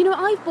 You know,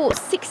 I've bought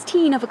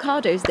 16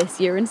 avocados this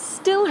year and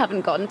still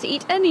haven't gotten to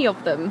eat any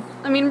of them.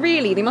 I mean,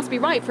 really, they must be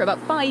ripe for about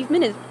 5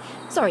 minutes.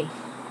 Sorry,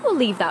 we'll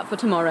leave that for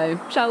tomorrow,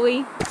 shall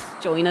we?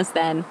 Join us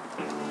then.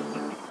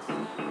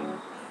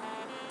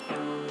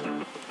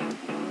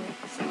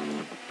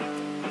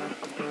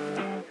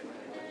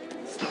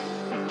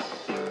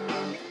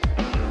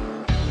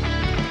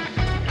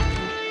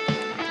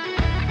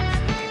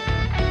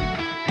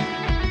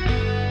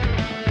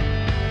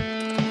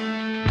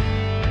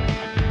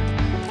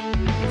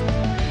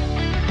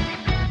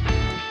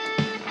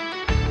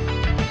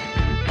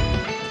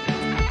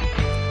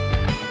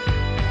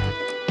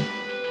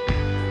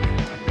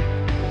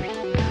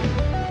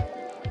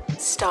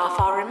 Staff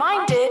are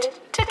reminded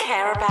to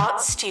care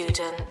about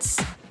students.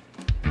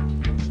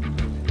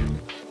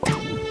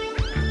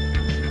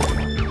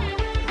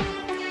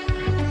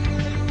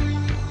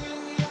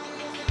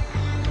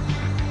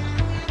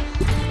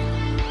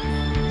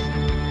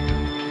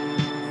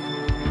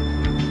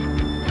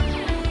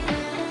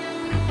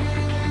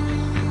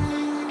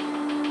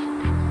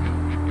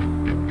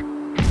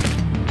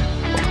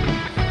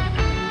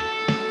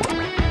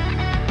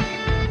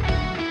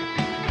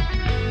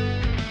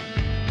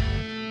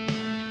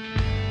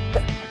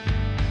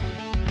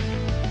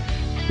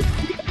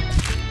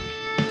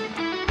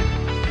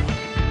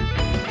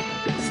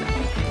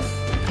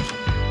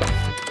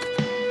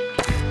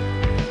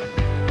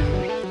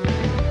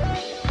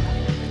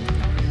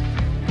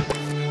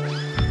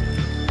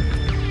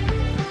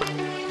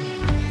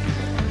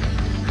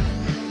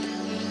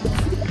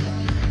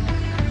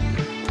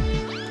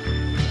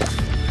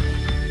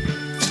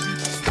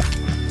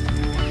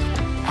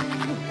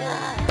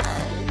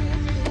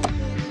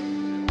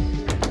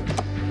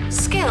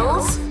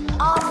 Skills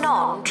are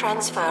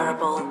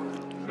non-transferable.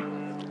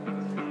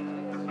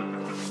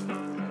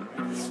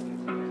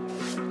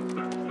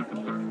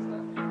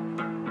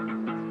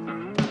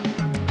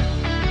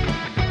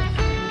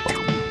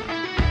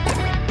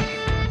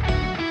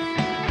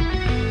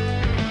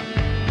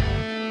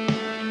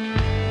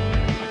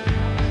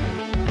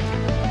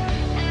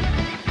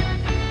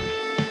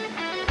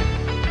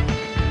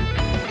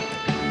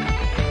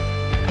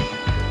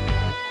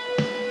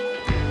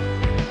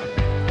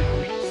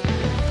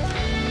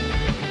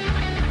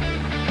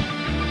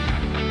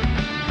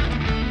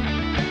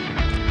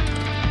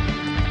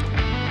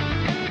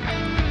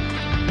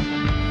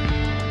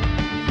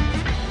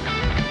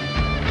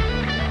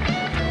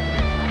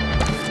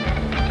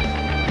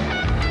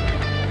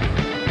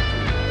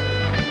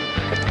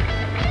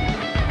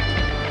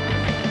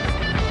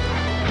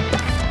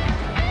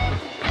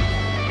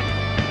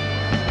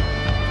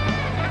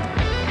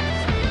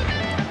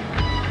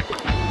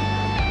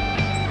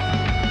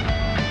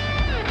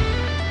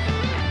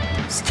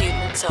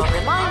 Students are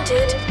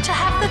reminded to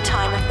have the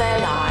time of their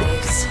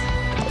lives.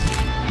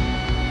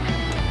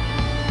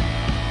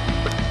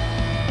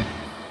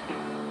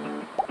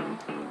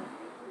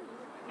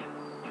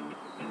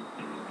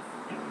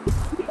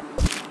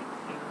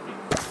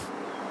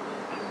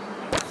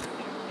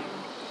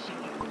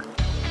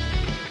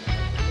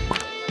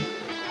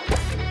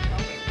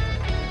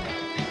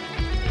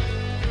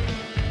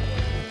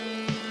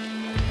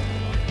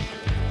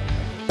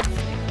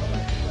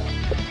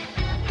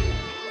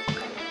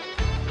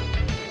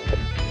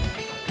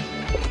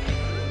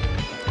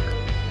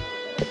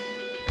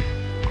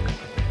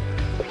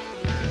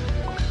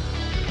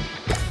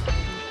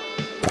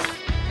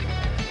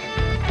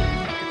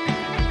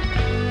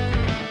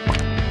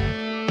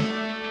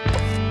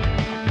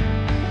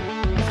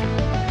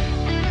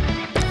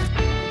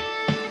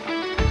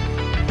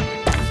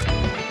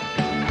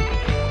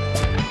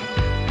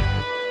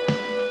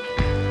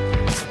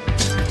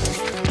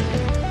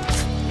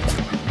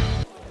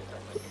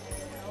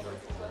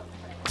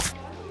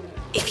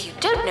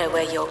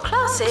 where your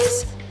class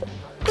is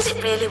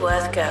it really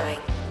worth going?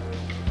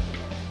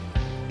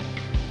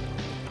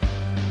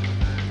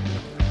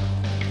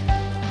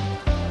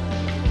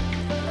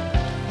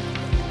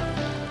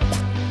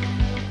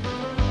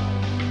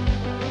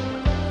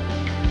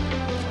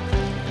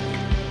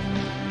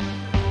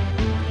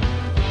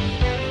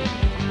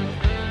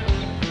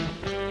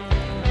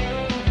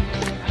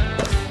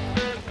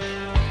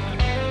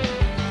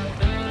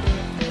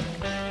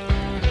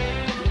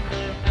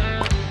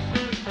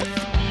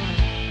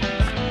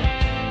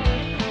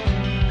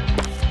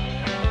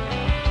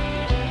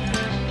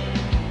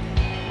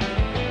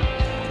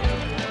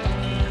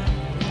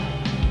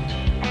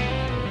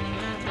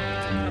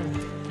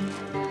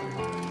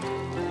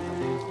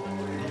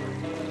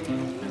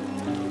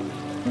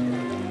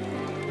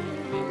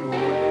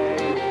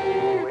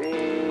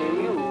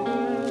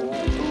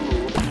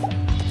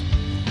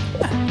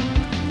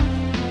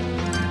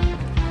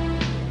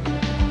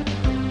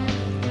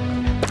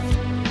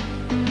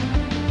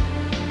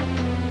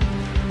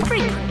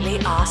 Frequently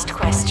asked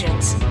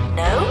questions.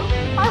 No,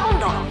 I will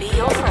not be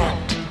your friend.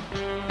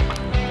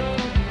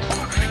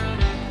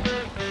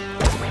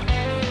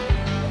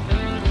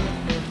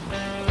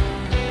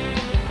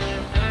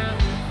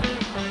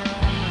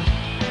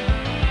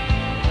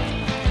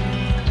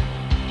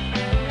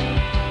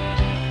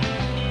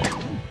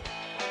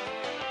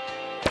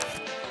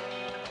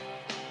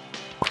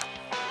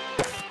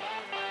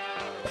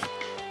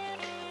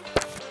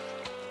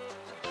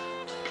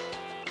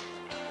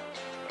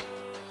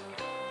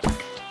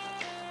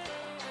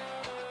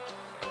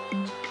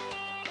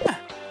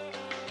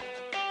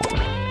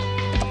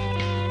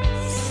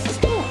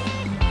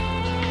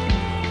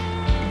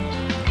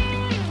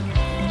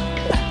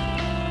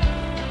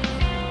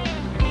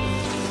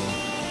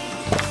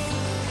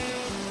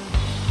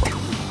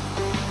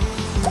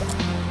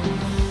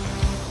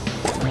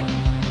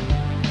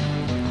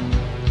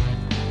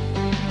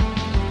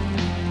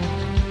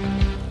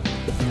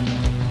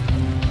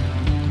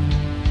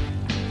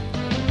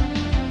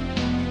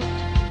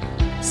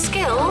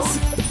 Skills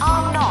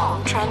are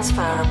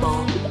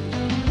non-transferable.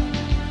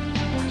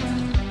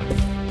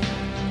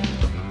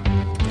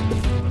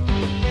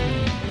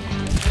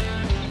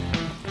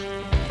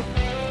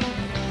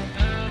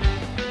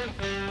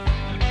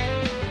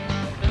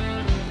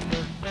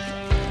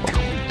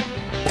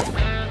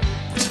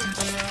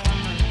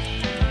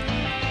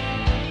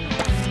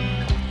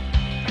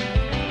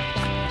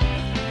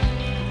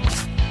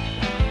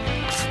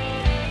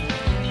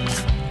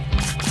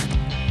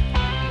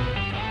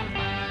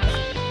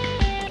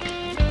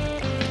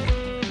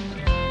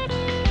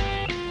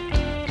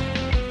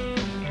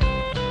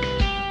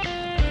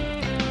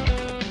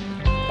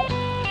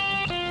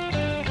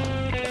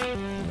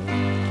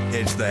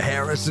 It's the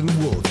Harrison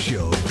Wolf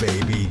Show,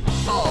 baby.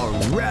 All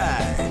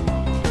right.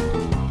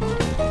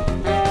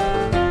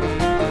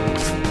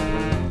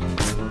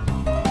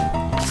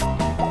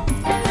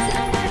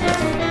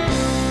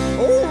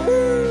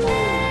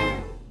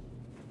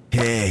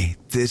 Hey,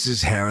 this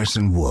is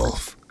Harrison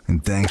Wolf,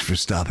 and thanks for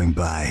stopping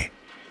by.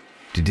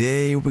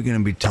 Today, we're going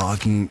to be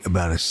talking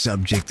about a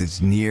subject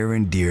that's near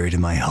and dear to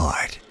my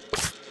heart.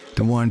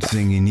 The one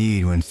thing you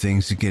need when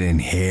things are getting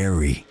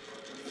hairy.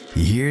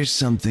 You hear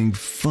something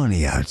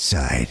funny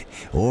outside,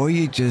 or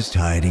you're just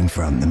hiding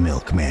from the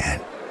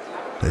milkman.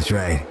 That's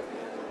right.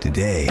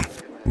 Today,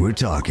 we're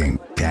talking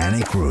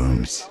panic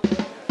rooms.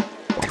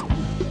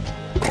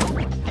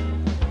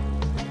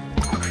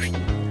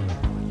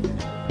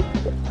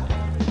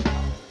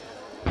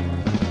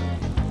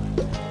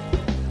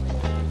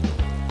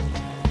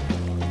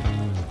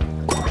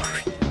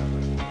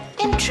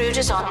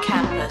 Intruders on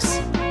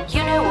campus.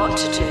 You know what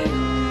to do.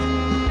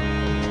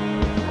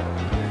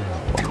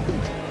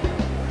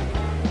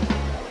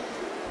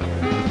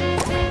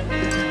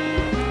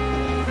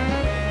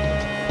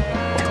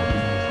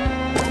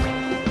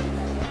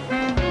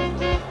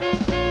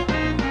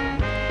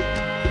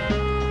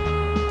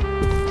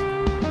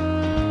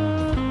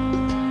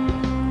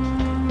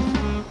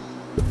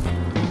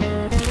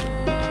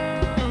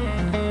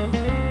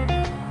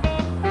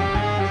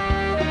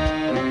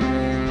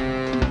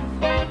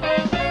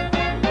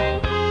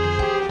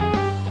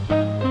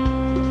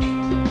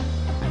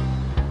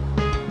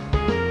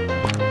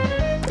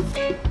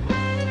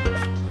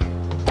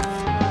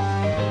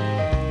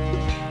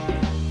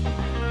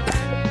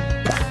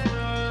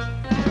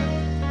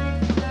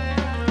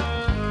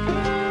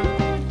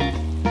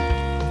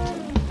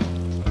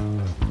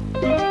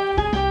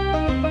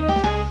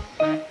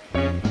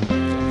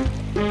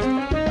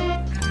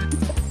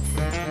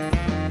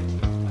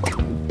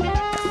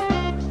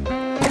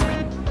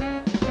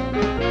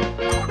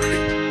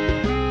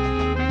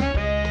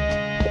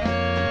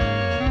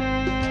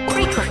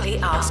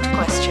 Asked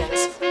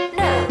questions.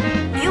 No,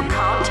 you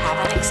can't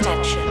have an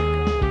extension.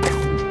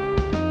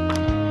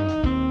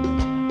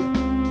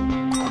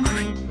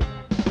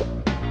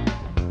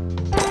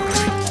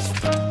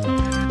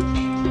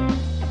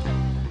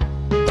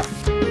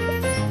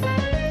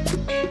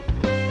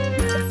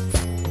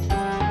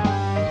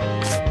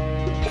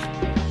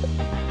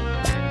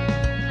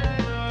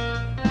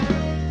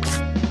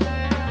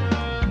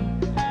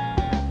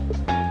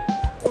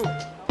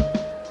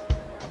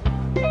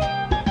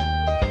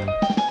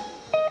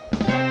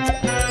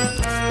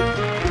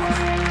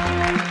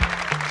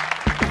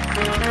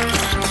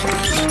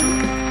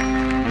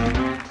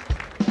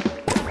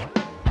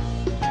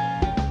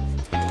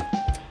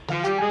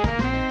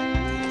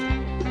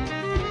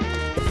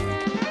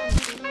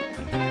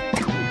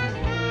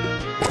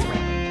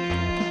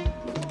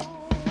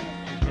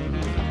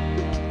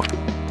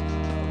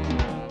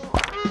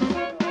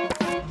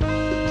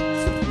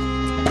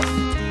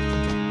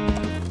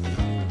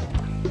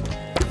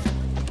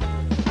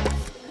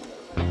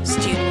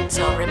 Students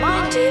are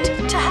reminded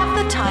to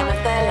have the time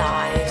of their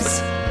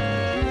lives.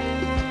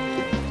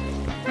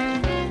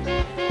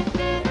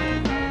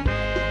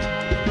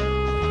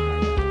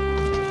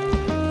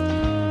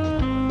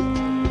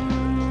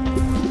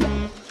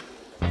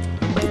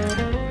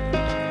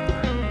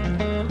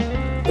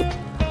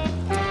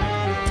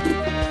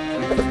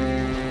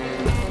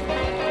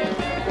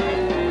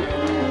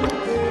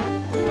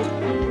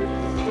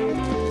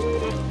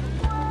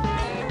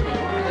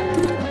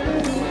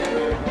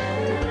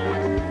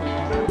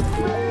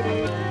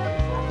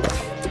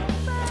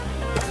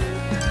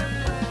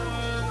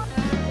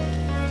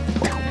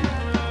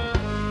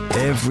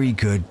 Every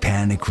good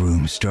panic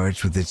room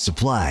starts with its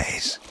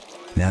supplies.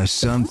 Now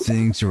some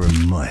things are a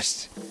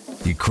must.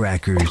 Your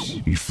crackers,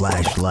 your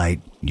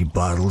flashlight, your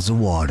bottles of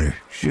water,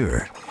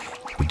 sure.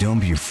 But don't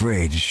be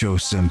afraid to show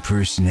some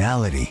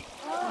personality.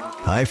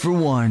 I, for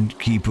one,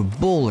 keep a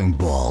bowling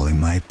ball in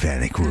my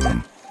panic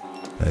room.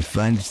 I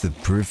find it's the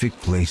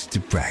perfect place to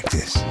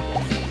practice.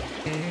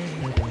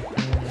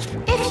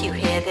 If you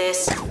hear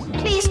this,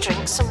 please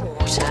drink some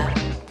water.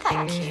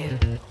 Thank you.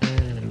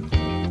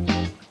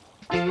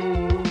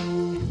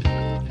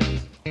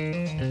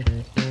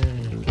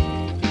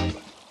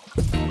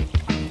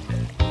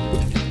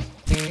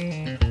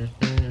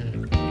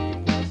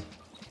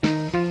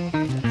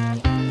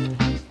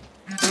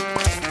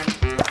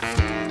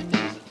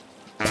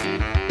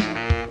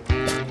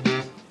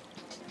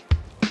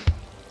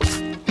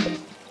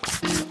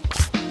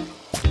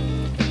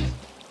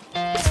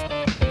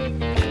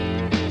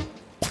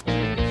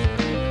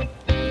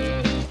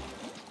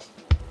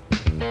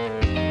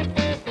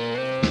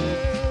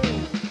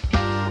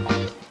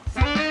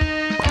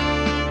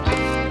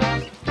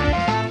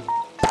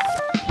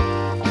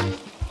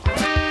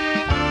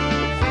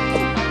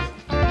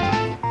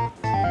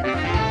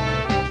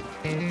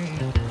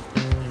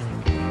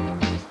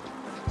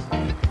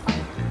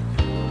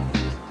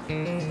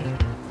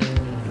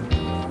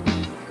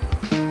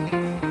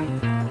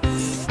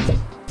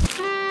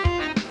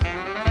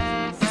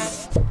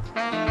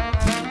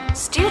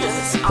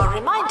 Students are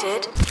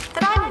reminded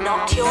that I'm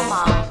not your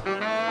mum.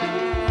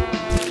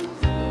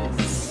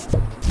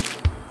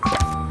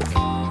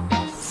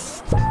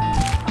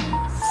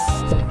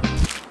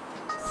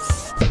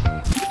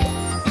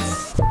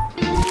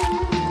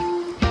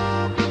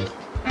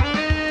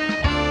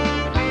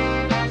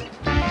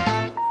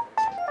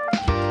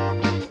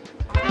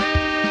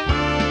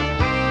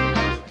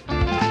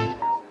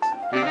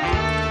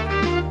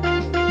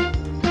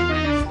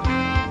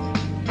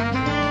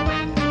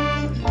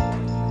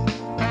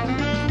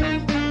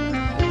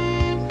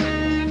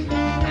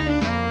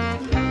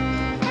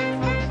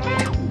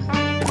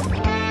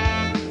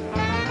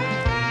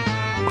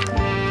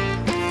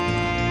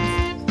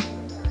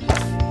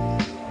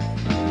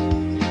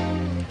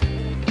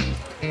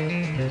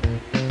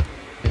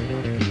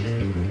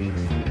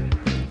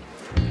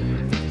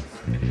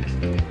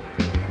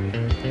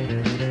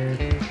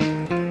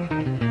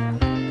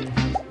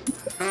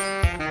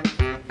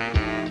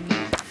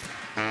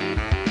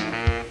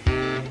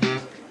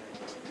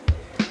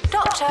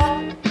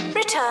 Doctor,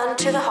 return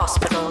to the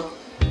hospital.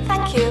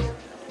 Thank you.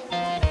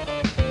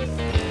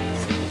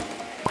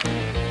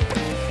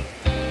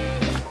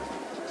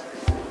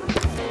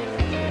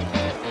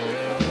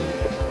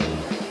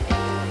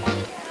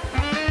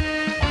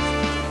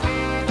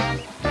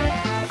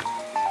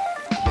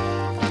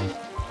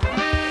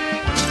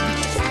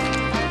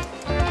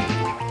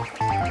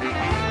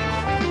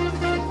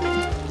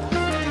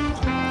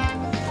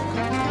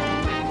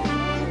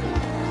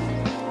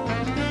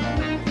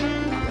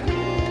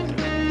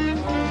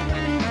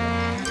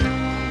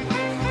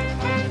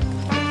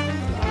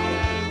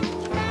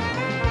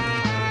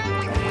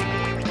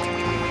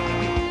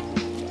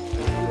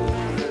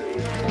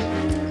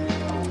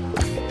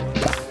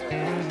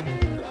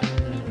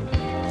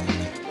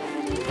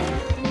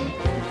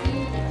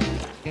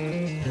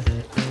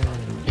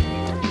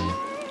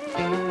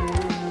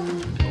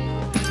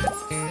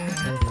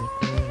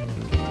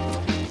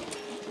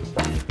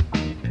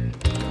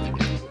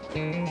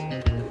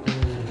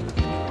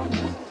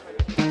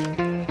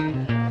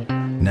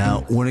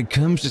 Now, when it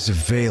comes to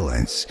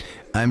surveillance,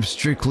 I'm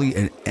strictly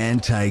an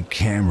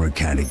anti-camera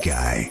kind of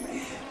guy.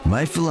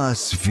 My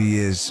philosophy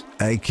is,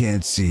 I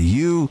can't see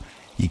you,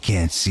 you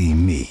can't see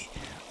me.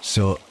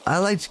 So I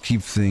like to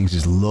keep things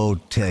as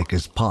low-tech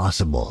as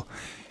possible.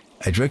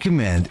 I'd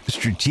recommend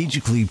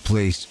strategically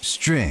placed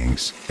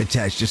strings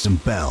attached to some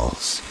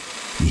bells.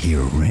 You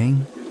hear a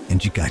ring,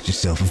 and you got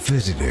yourself a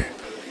visitor.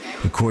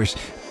 Of course,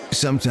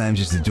 sometimes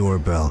it's the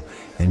doorbell,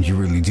 and you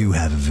really do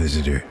have a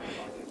visitor.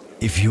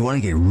 If you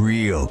want to get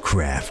real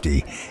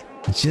crafty,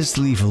 just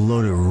leave a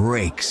load of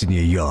rakes in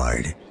your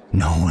yard.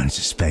 No one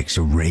suspects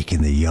a rake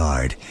in the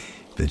yard,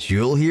 but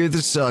you'll hear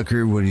the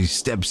sucker when he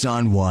steps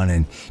on one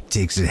and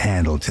takes a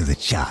handle to the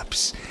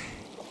chops.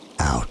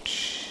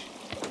 Ouch.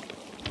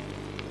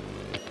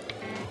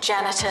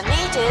 Janitor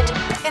needed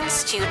in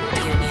student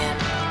union.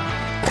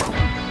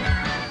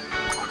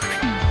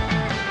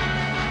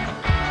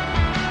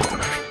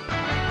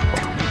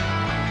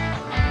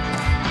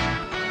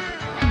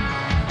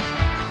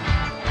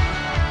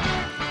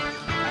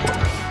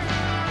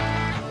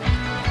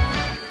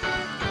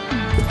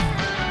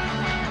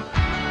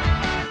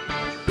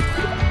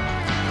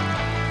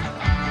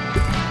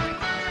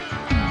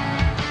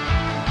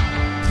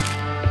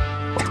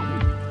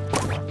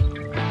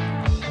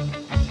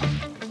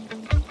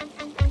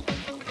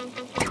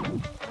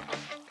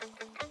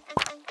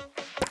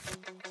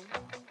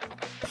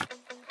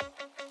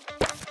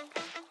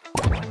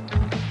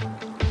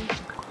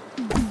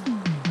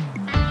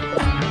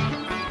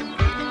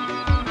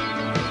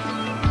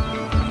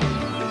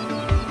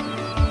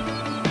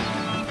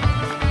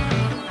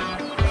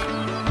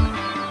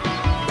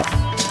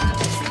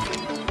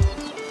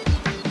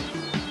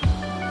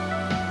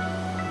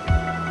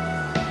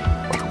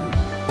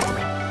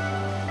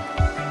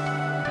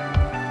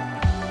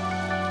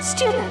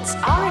 Students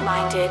are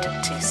reminded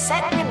to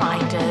set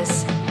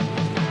reminders.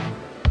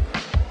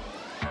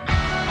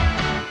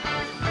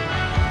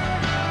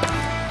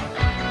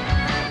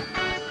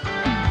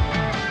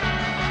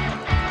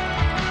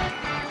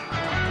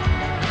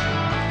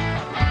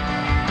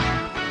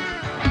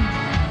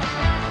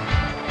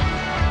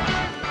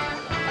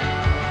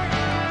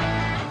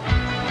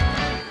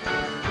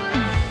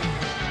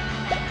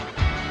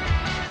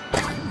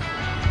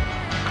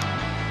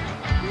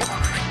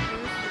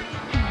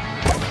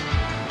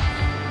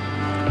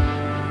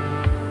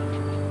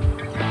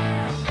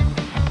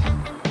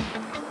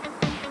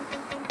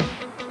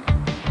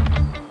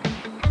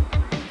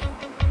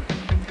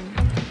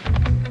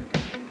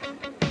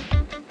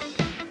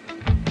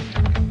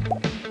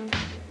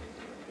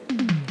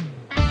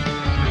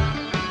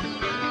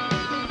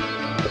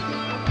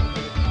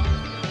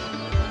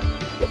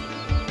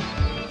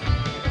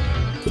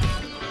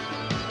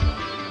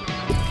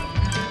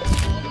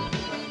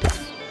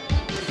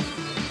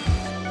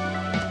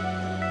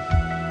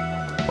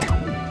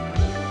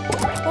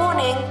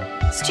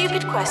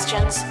 Stupid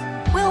questions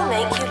will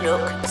make you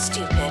look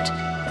stupid.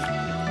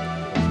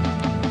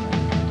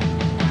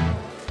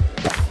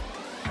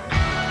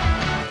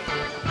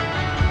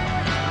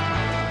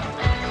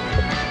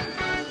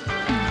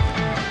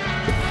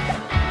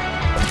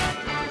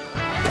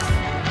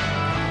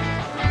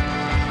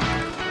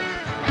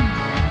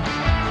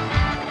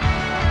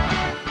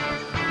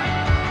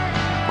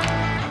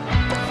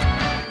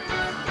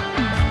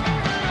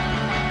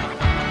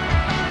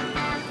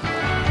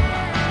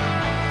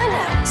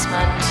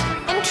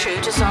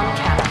 Intruders on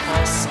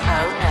campus,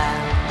 oh no.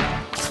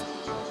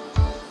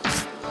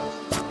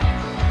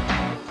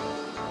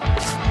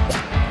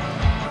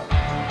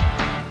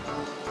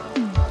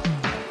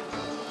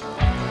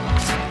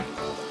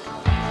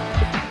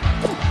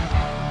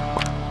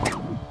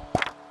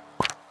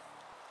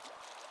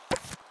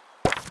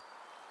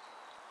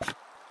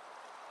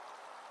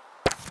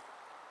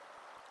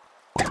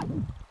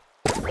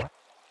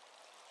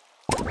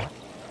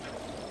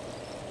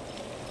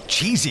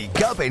 Cheesy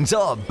Gubbins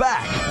are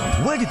back!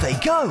 Where did they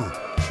go?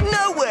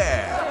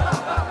 Nowhere!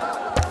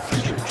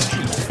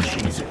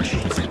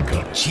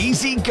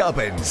 Cheesy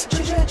Gubbins,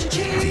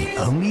 the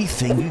only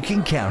thing you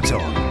can count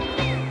on.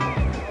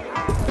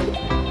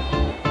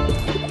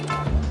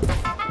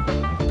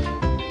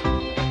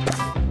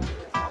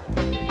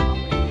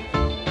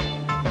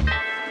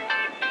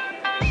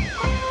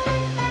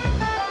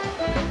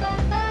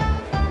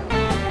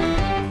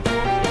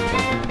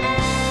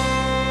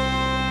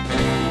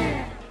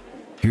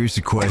 Here's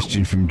a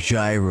question from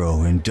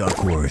Gyro in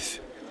Duckworth.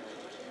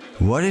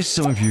 What are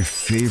some of your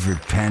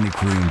favorite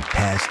panic room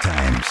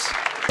pastimes?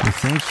 Well,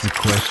 thanks for the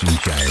question,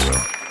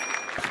 Gyro.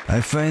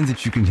 I find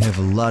that you can have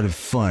a lot of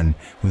fun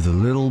with a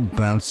little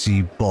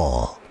bouncy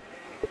ball.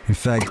 In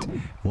fact,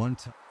 one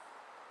time...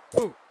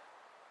 Oh.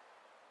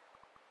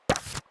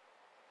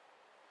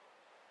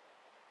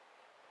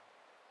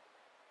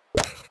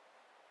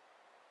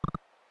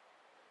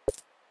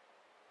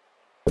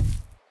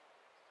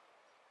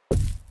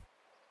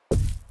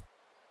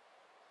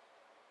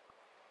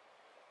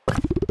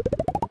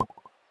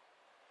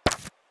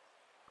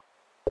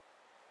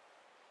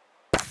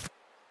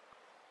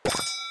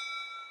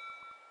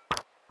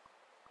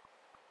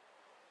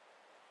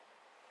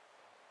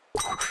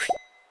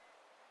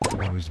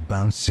 I was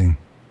bouncing,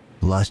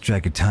 lost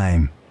track of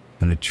time,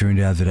 and it turned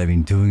out that I'd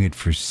been doing it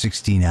for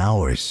 16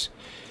 hours.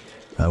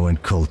 I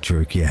went cold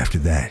turkey after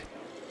that,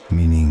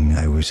 meaning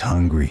I was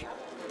hungry,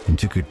 and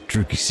took a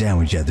turkey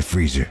sandwich out the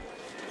freezer.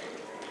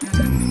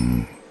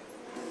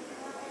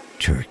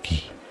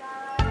 Turkey.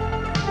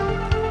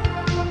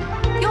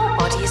 Your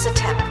body is a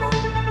temple,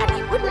 and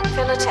you wouldn't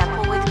fill a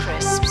temple with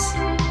crisps.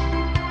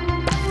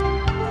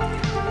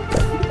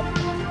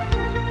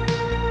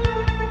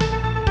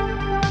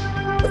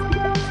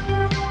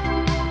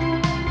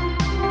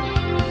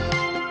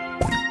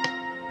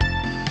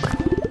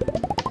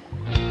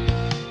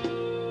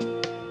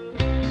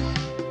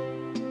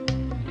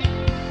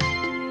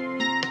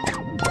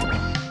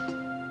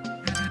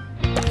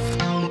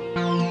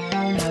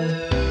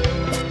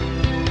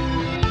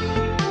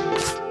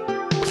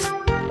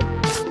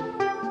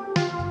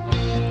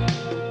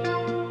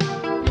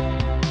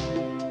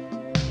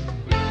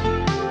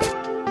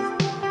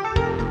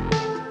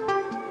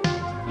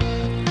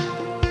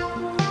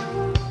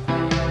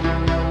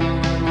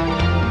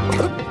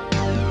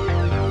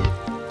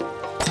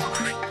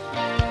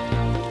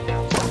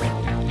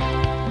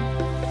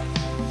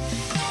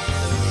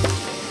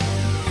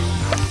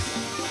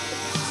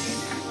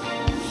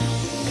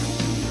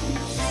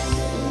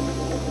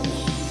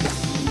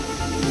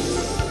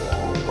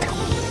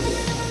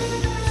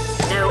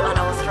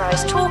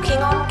 Talking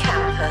on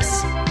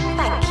campus.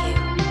 Thank you.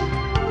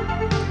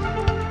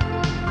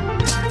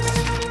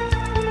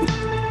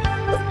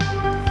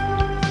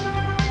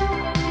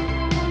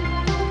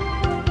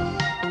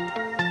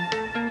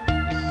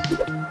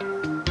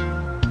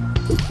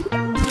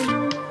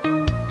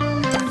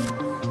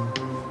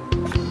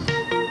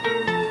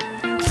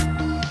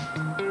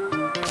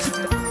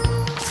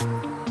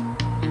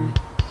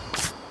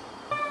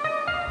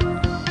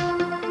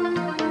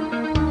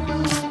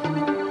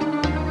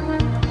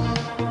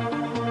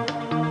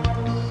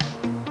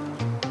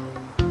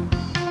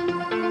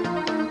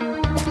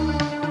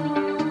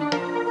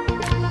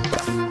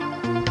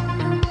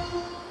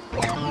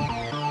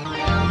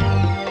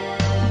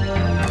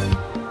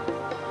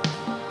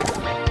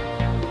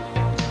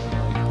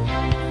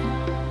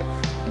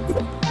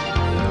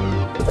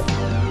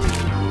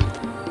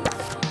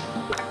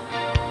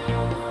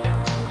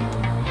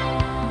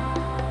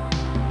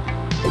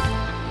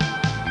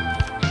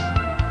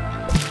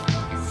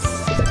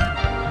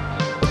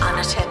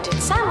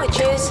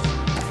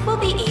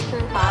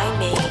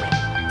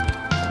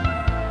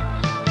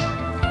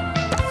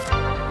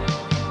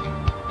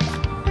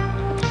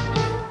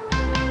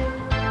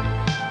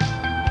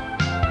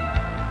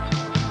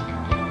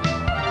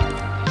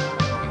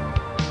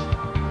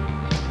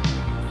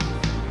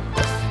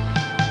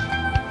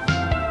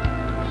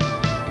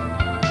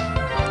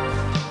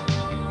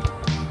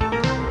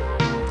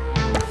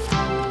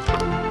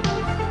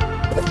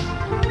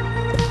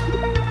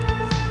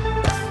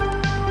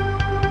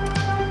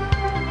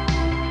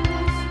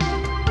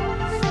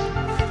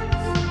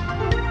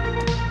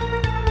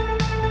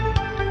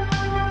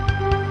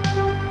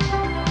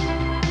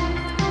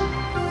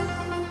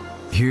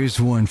 Here's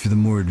one for the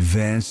more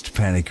advanced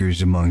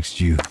panickers amongst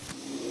you.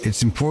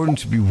 It's important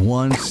to be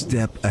one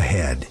step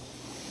ahead.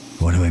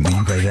 What do I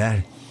mean by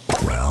that?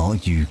 Well,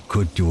 you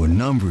could do a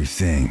number of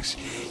things.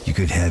 You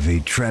could have a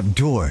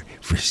trapdoor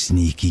for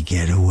sneaky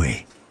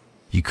getaway.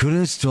 You could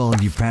install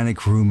your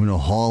panic room in a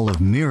hall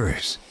of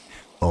mirrors.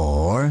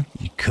 Or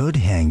you could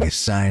hang a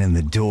sign on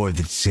the door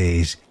that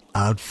says,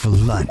 "Out for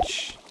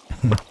lunch."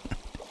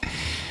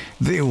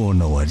 They won't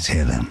know what's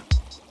hit them.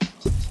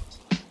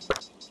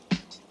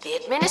 The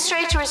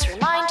administrator is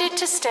reminded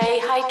to stay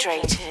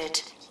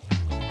hydrated.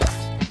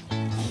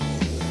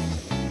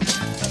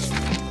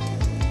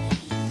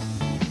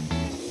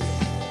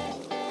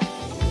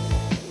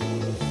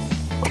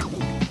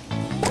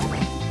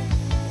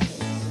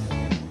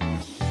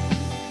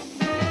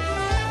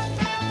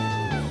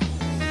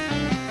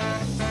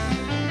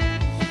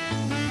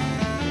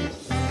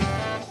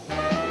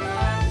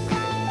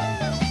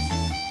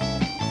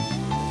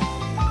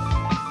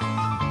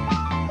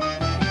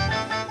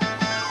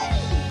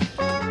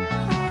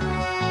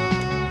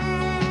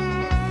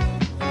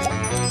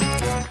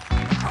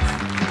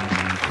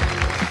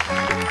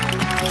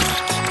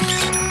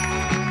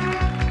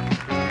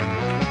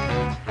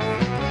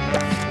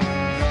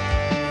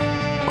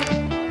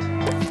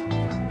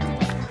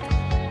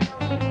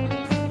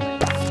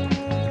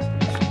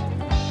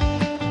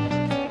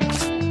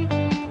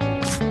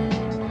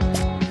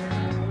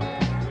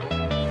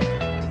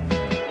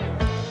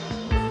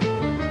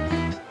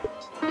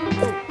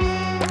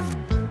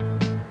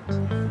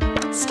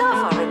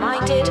 Staff are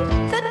reminded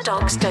that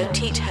dogs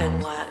don't eat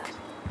homework.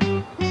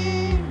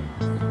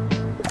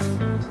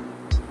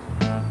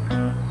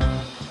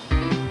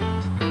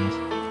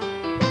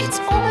 It's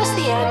almost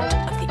the end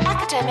of the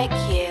academic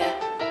year,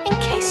 in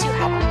case you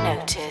hadn't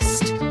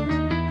noticed.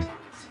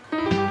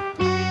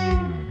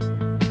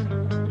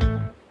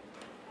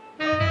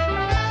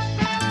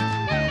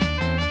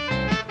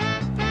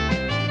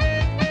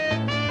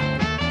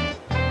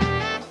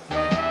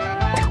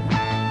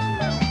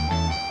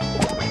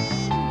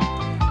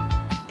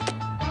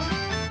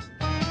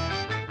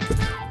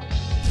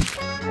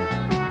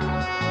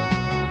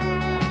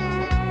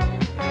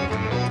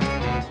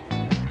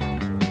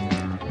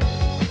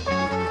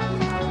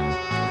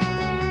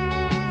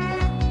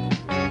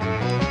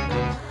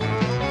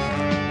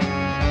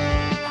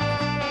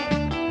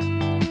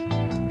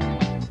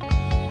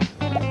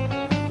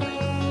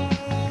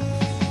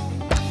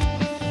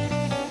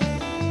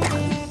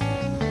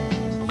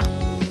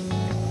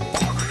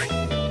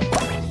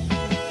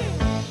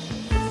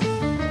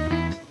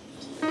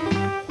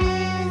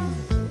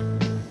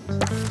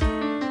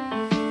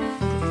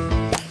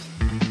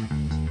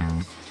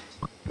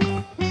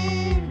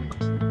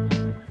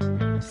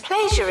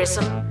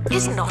 Plagiarism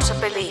is not a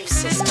belief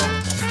system.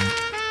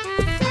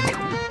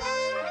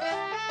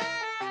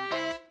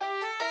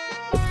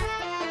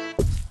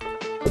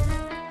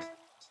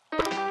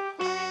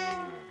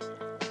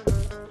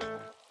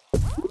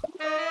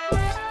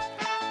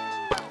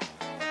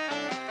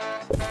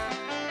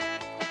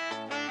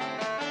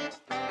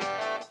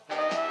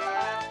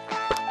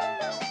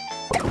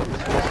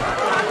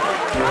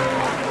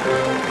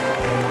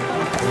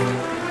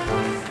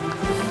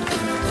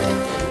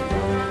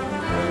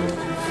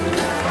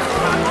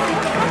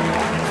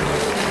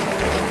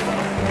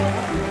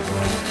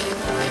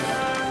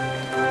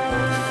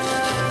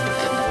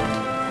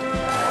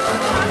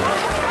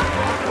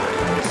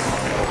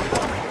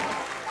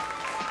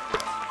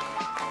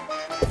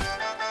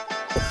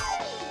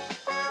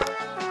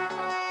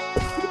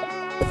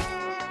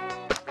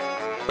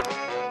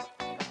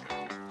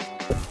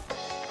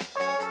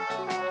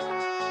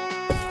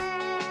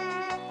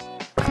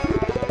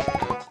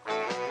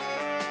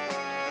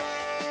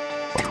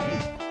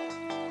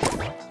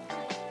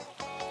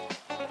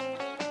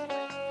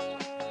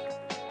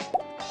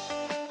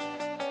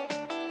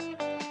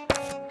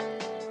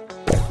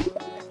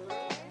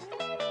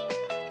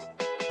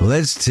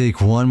 Let's take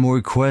one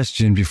more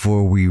question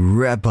before we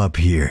wrap up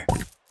here.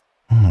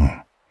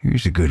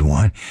 Here's a good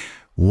one.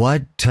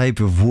 What type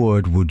of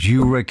wood would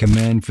you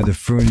recommend for the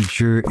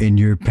furniture in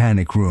your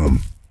panic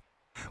room?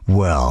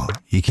 Well,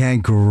 you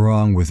can't go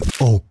wrong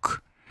with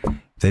oak.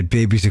 That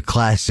baby's a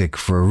classic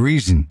for a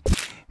reason.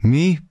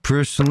 Me,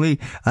 personally,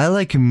 I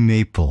like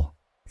maple.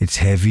 It's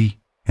heavy,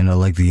 and I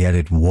like the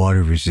added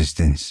water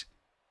resistance.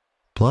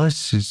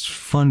 Plus, it's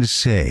fun to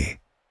say.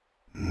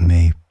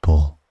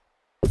 Maple.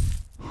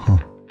 Huh.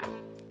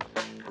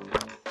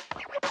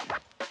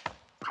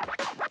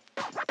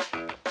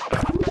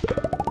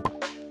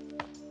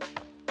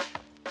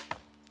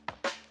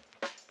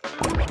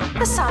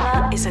 The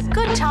summer is a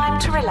good time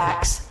to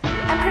relax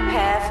and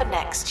prepare for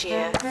next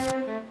year.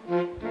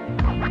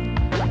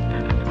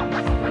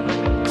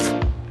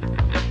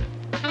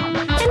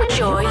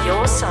 Enjoy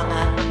your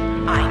summer.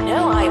 I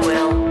know I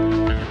will.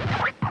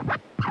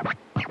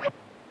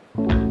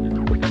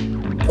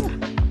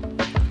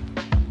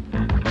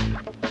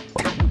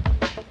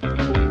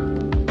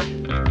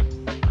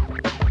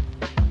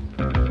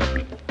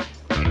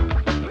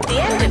 The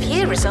end of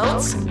year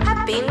results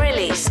have been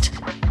released.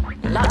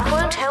 Luck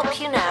won't help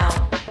you now.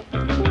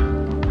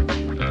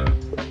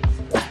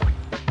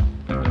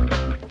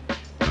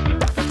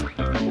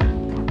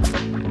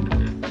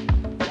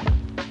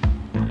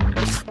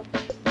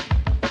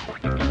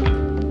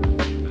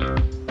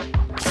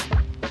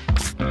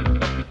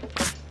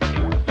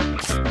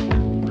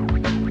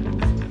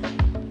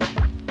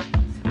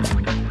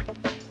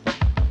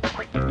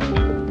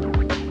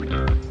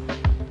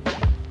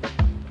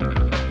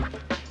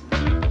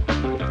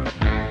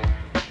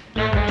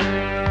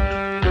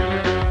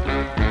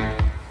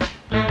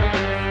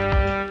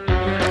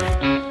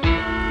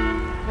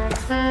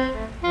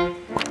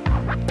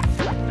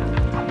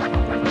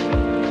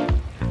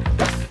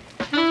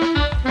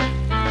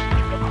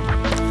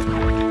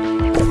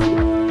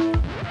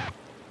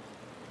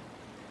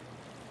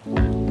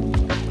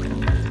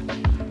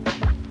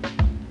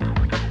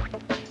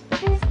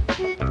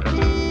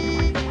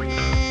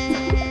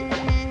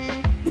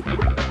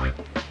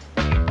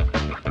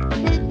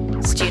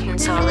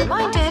 Students are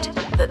reminded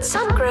that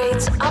some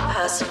grades are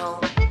personal.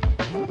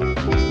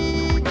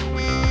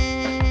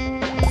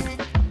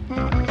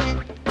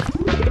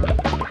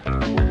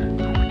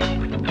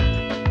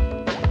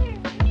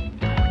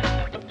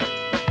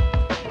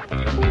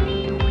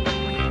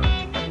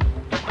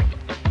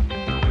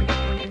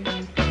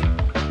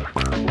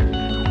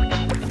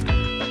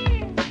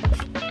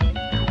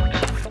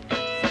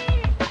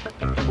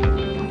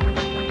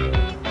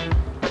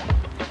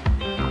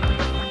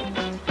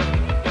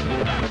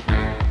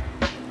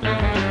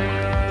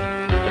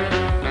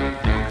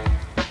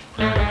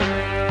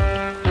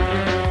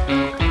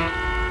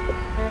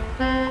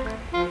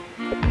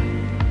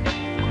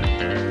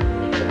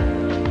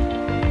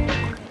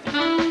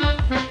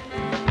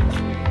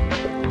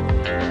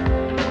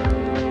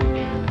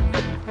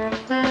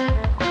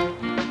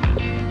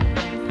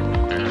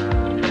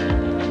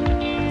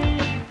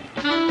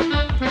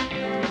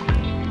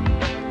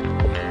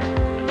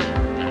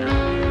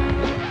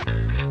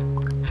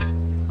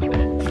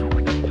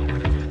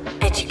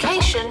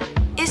 Education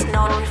is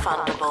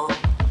non-refundable.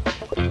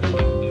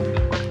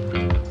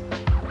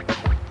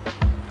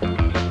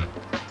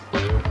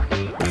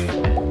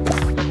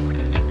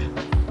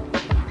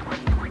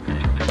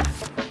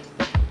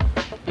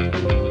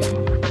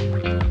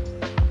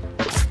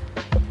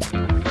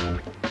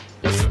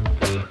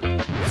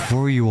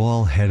 Before you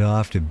all head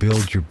off to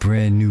build your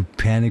brand new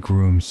panic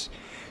rooms,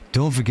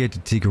 don't forget to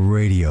take a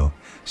radio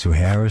so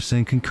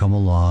Harrison can come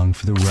along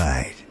for the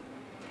ride.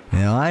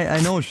 Now, I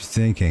know what you're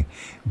thinking,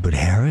 but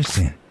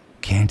Harrison,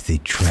 can't they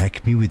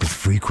track me with the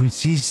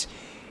frequencies?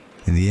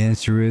 And the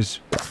answer is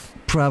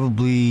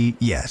probably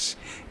yes,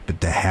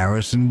 but the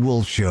Harrison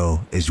Wolf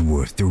Show is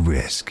worth the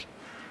risk.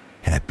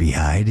 Happy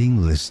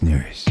hiding,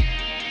 listeners.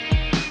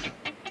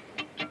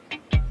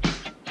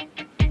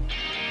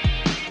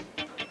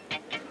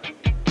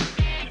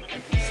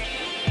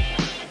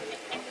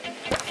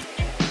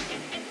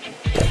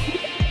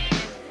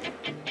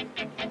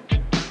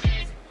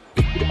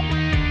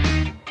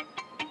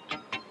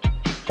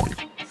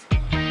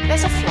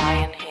 There's a fly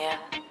in here.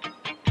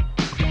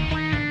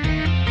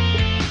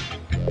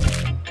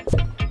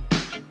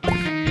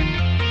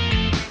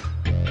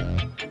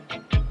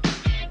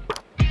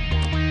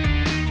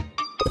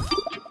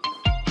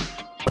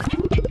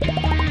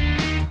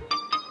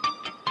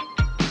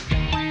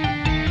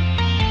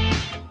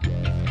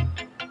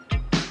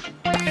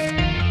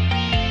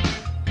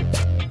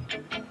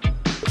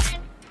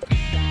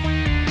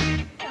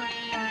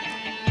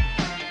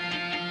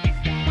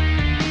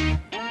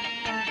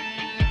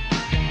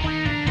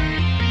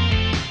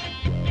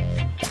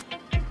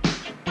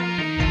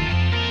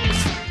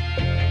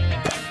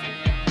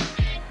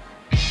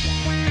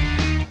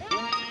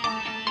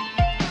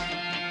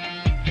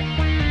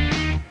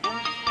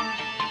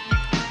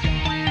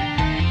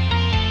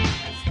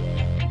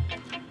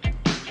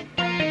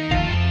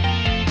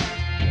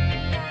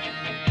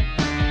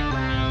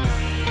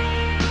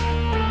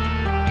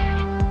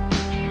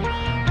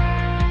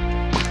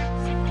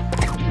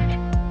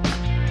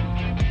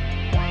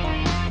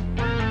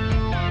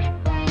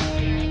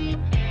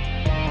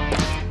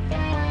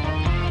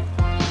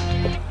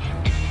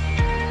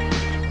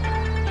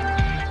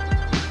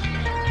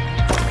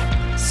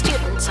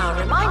 Are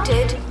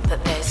reminded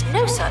that there's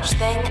no such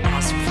thing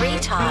as free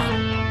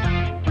time.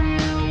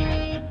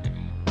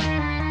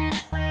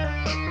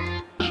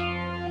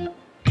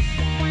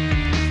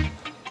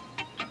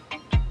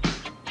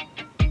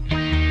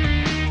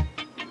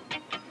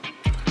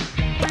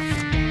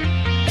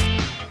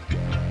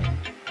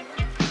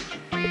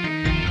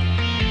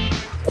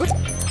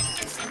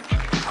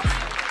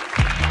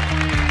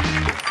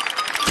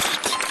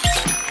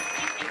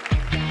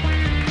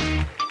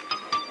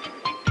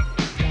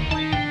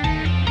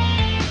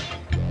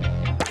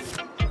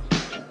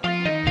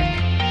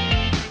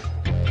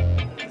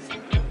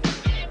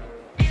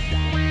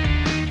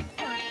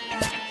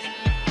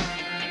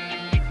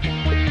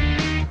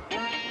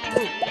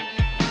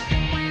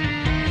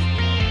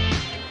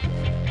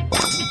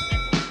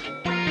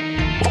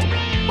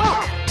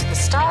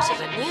 Start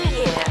of a new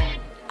year.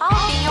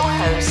 I'll be your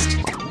host.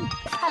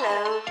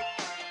 Hello.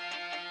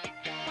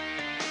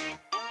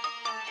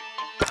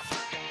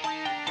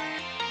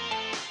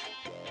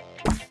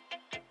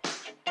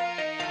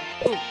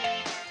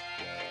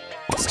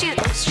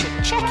 Students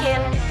should check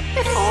in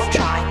before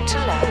trying to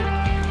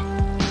learn.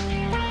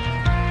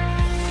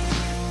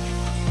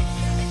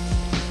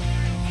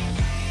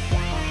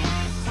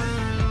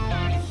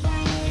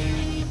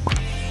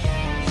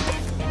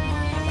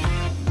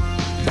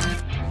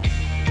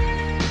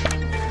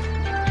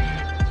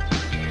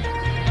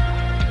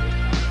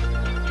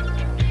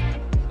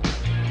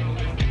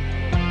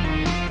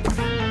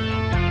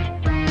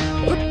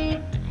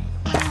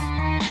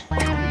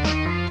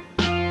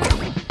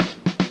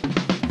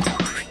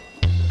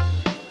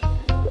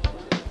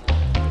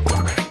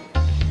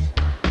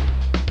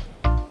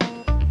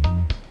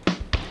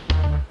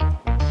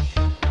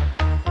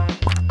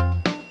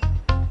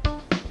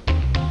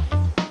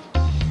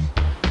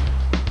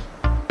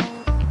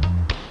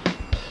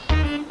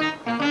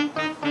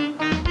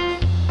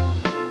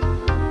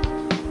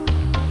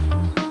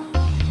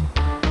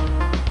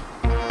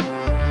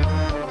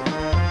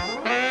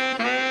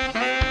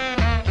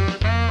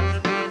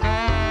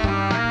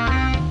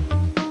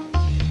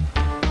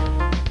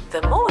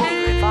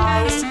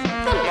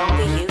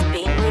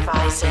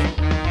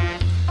 practicing.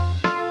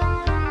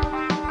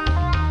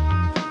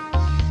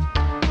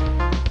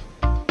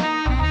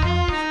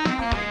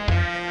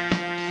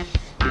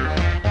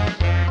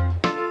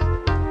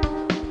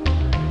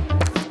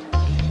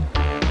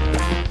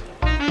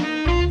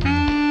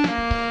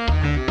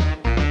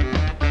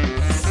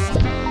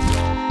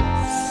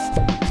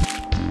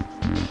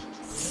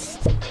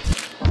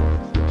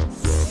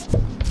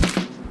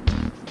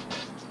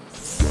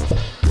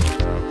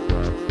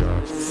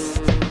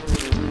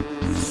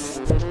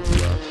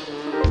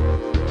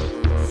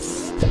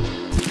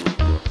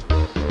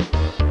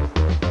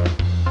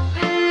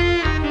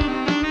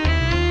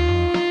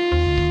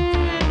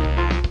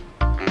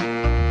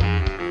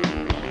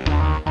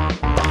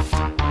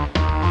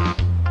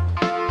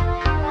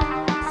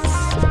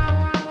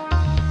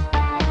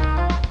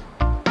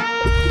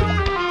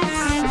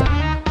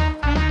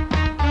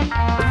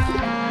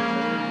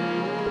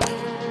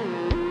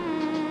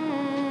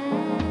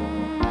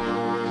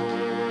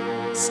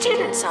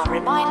 Students are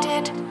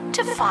reminded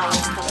to find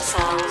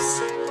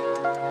themselves.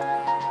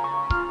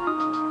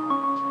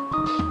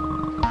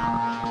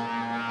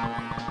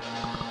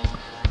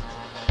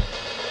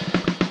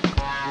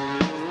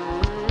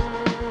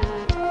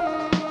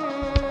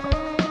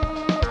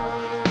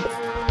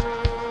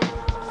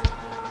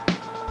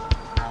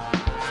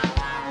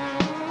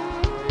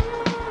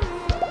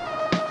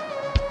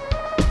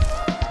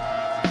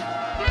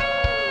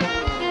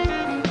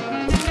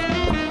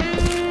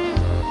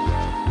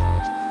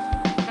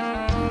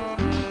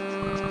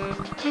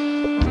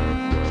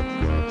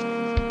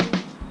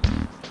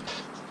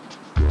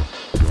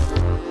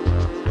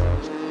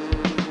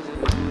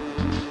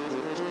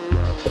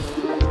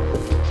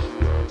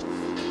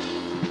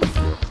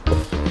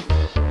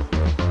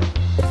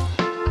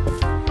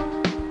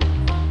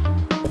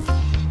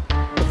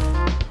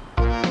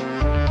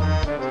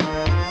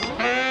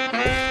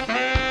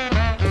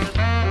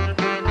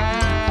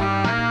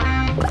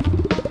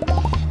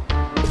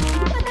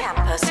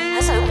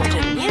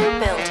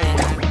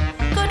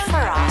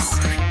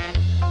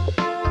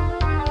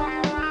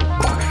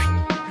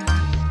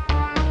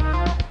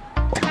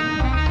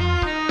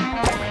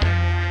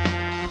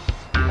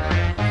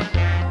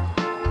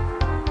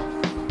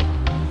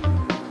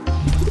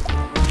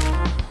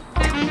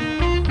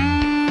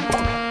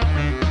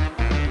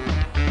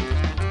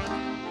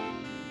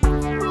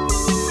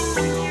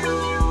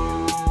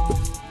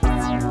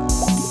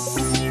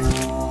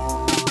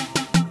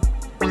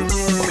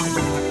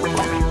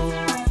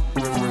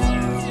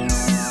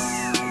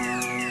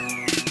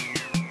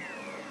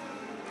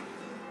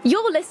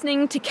 You're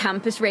listening to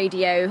Campus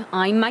Radio.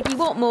 I'm Maggie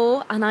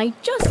Watmore, and I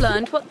just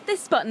learned what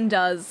this button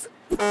does.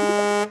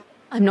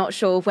 I'm not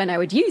sure when I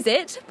would use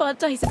it,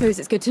 but I suppose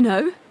it's good to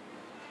know.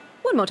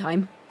 One more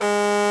time.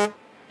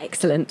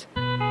 Excellent.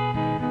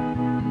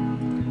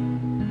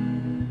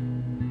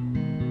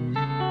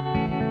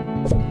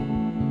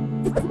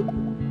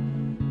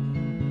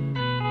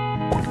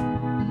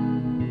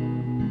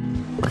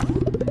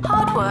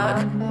 Hard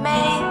work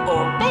may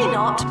or may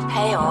not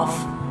pay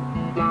off.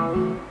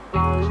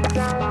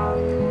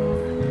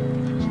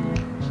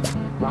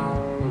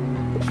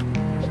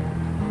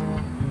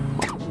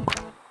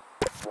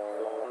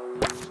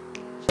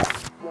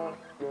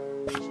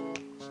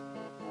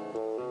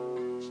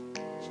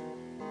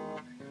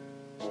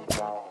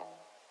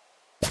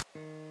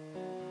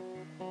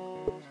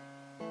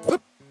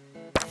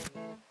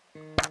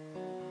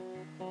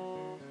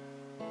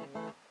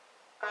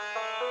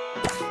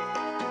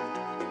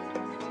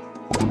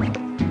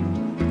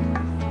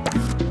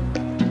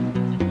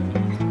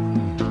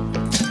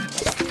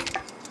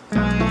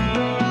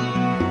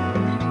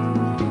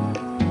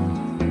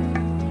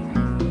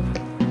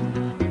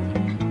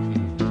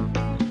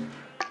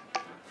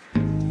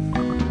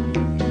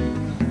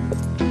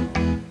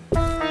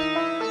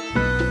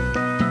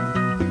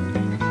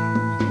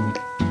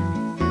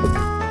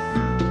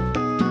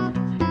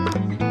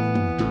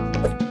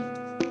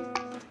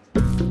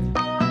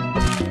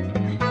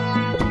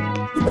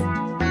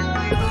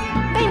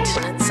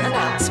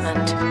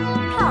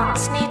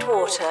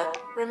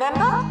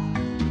 Remember?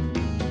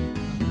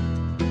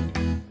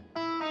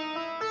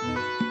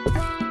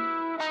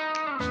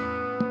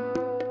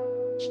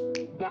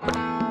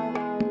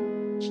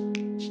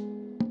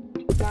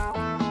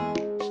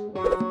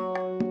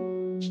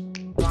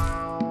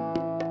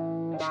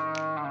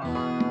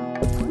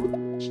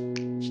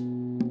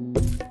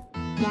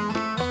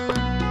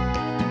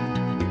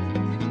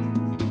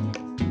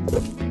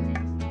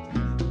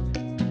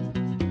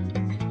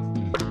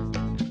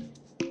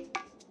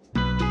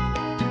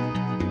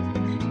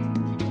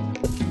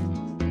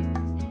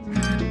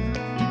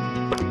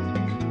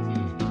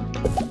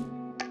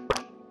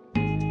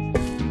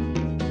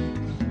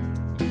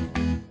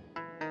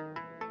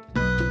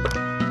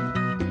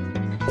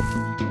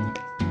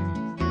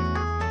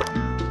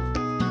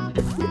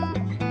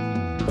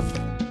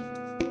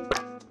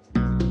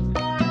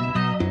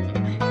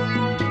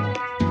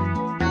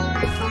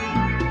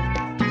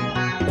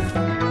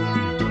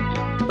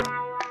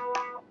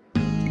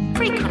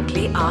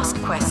 Frequently asked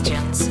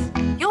questions.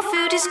 Your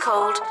food food is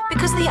cold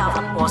because the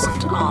oven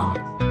wasn't on.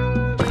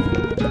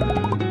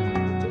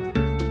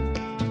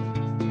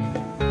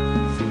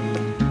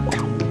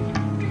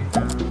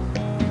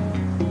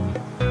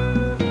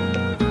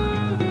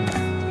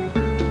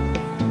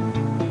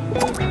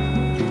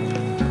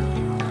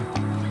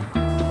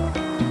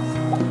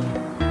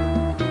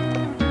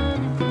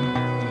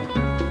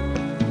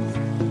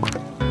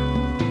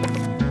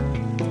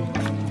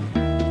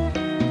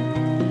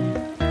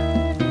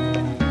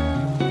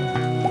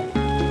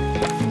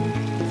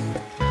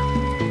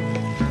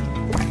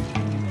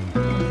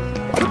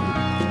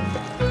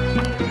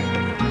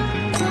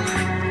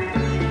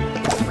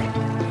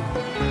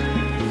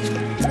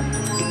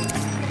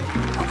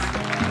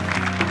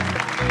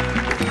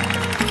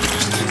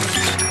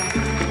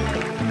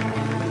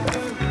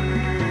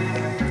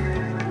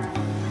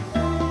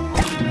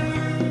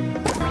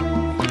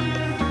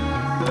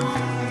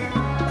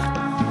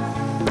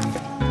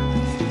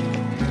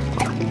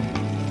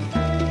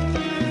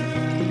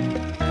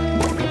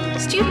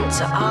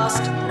 Students are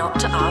asked not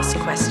to ask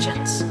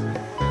questions.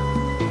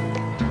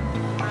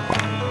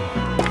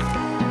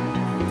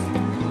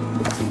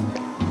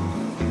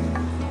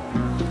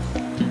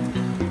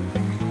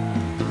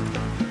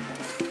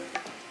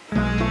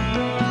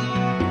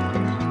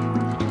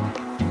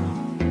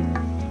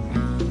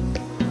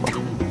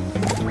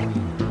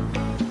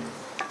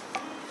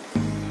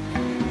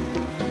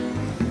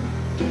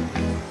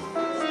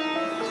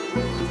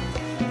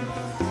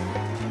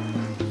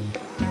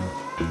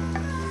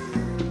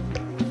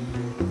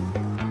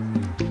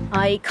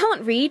 I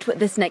can't read what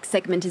this next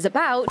segment is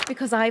about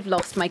because I've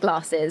lost my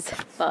glasses,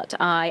 but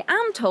I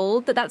am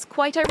told that that's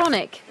quite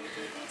ironic.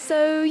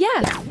 So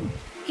yeah,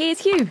 here's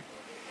Hugh.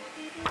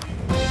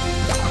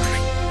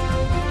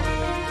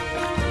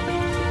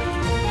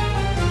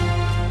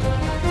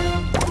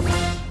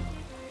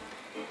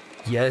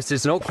 Yes,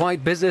 it's not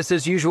quite business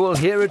as usual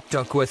here at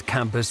Duckworth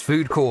Campus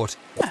Food Court,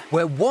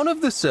 where one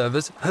of the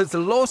servers has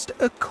lost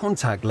a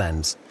contact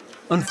lens.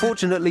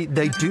 Unfortunately,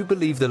 they do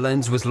believe the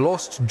lens was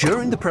lost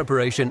during the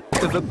preparation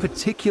of a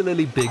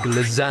particularly big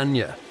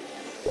lasagna.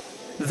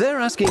 They're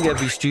asking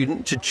every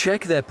student to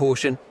check their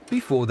portion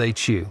before they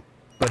chew.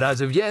 But as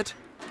of yet,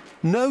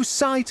 no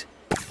sight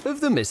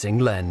of the missing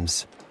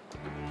lens.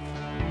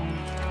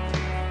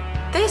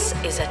 This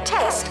is a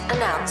test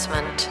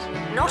announcement,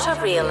 not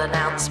a real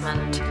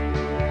announcement.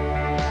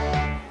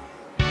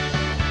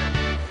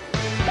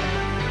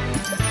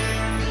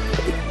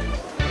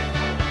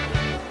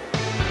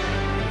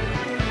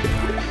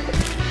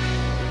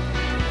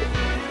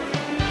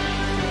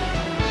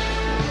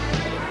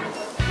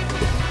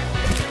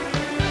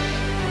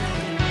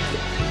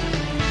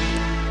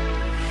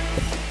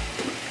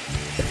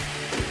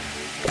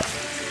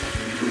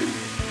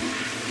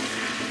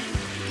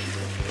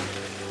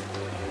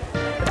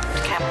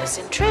 Campus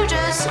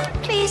intruders,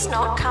 please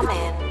not come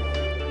in.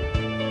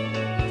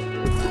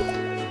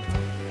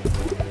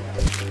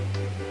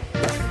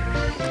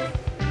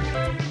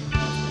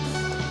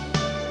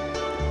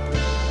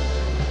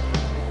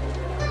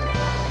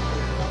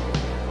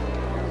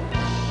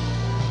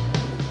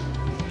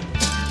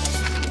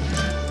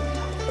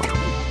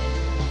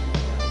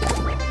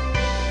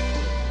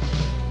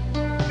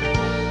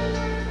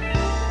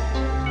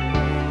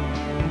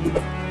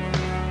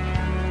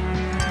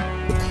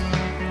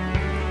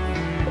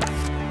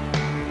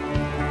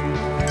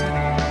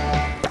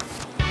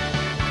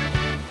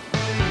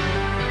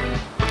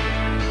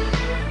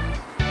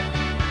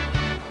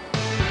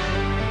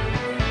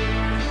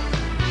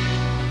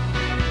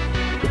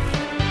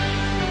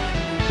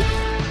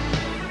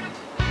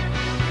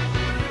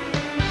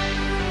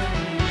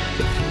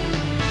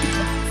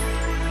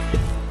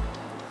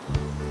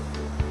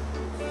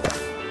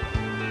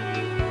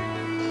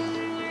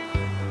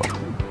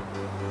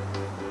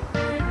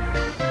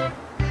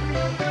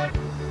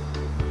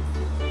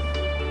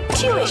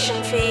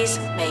 Tuition fees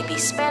may be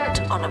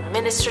spent on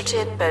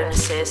administrative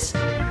bonuses.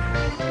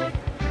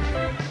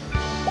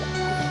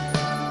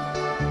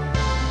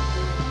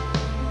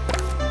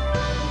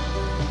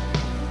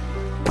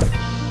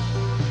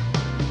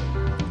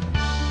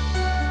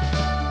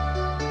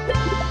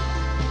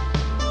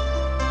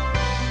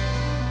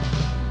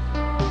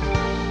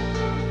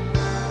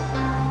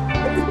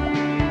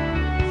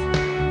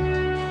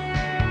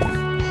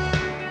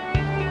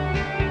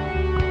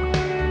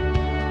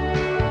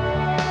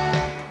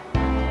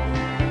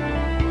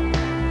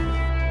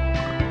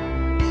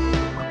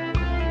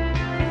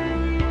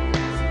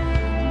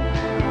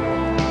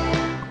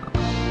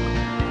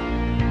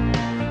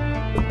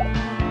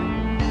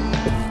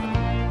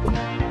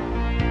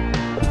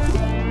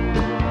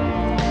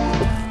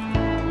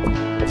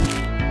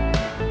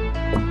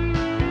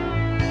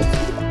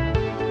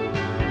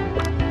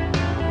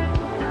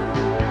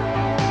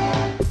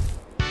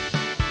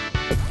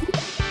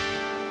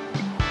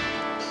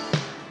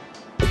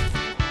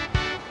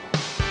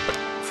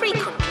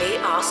 Frequently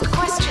asked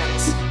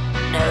questions.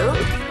 No,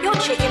 your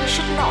chicken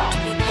should not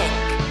be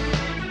pink.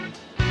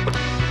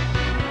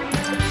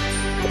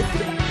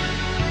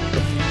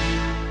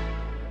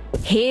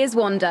 Here's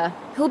Wanda,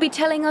 who'll be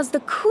telling us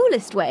the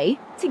coolest way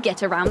to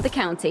get around the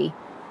county.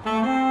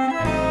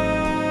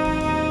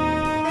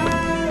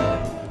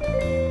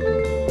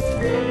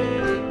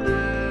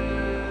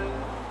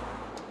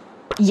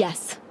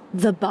 Yes,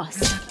 the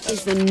bus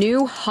is the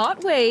new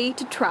hot way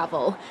to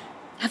travel.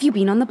 Have you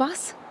been on the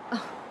bus?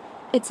 Oh,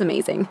 it's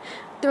amazing.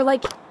 They're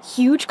like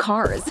huge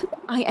cars.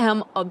 I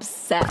am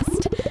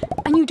obsessed.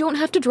 And you don't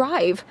have to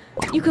drive.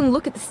 You can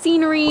look at the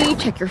scenery,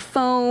 check your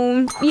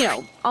phone, you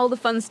know, all the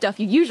fun stuff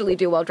you usually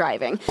do while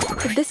driving.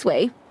 But this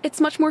way,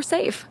 it's much more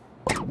safe.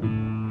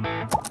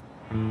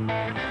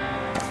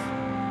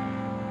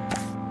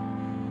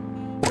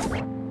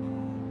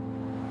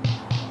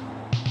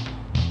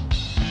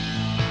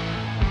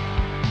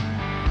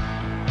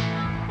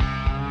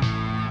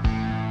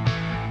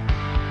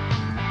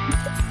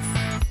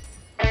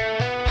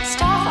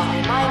 Staff are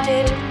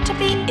reminded to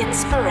be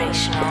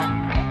inspirational.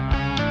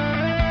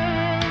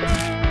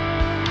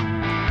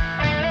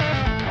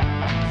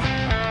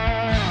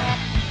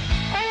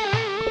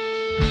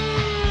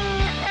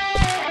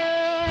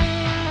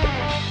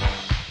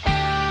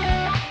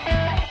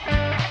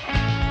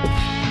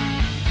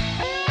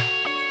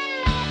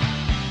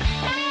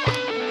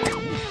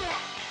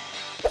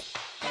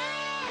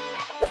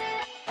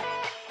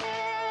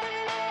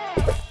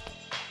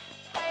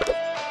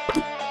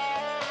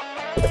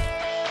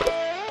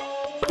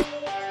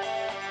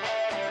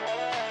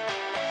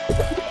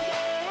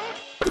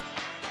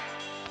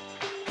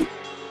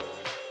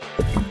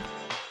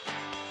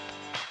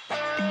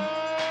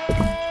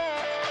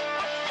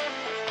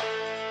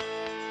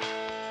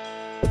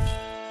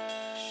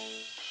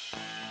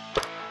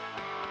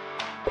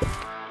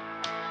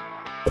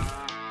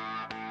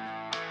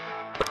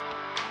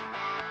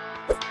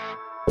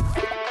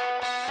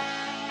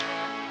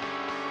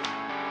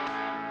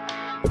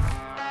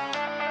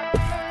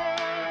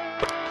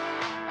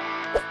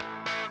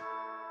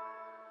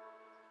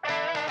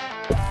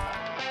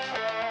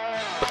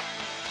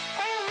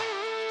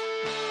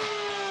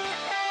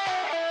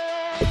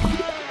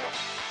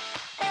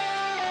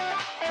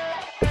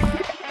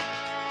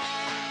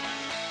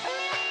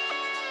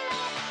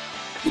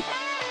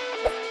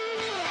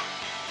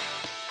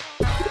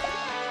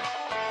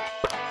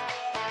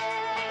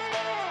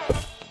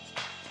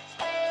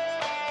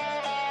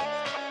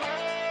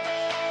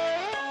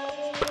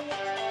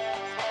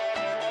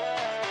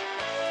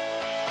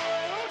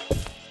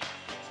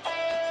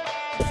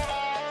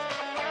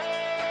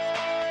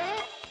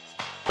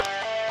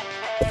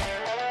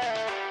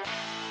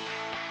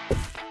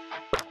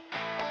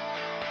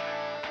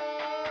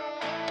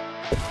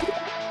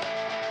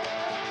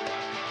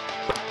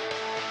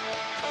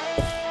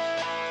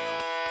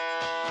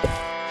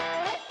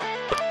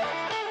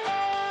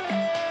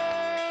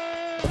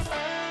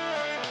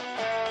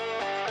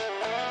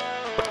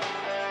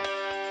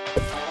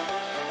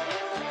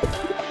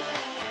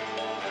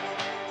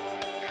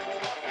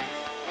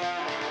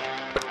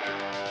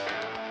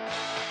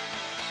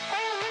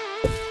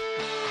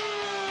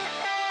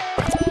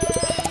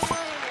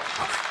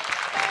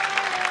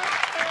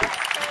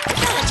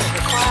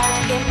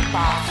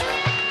 Bathroom.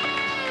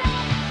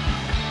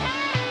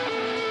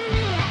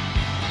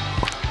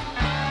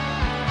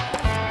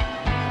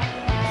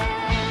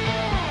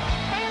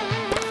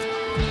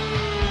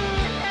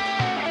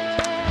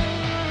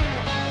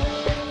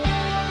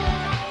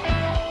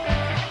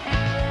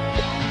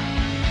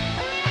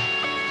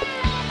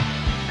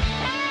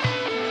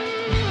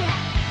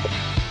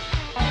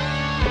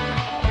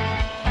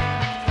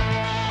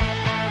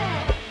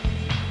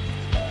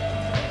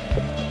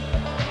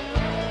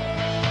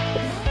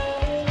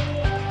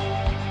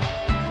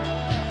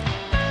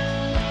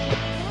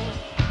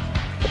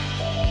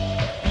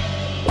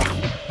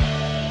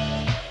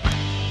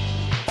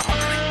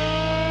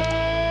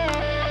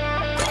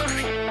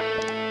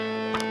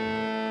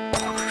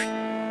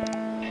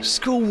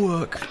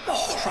 Schoolwork,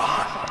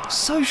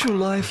 social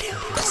life,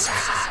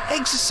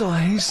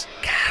 exercise.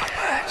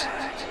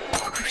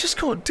 You just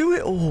can't do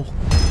it all.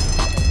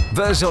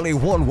 There's only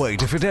one way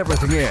to fit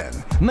everything in.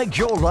 Make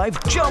your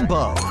life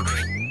Jumbo.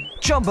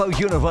 Jumbo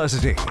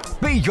University.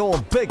 Be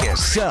your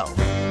biggest self.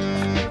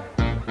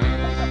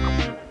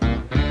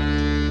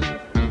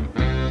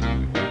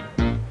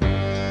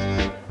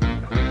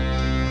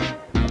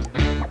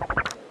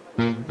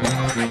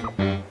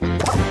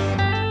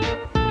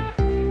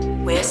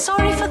 We're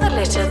sorry for the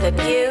litter that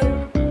you...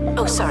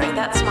 Oh, sorry,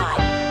 that's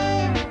mine.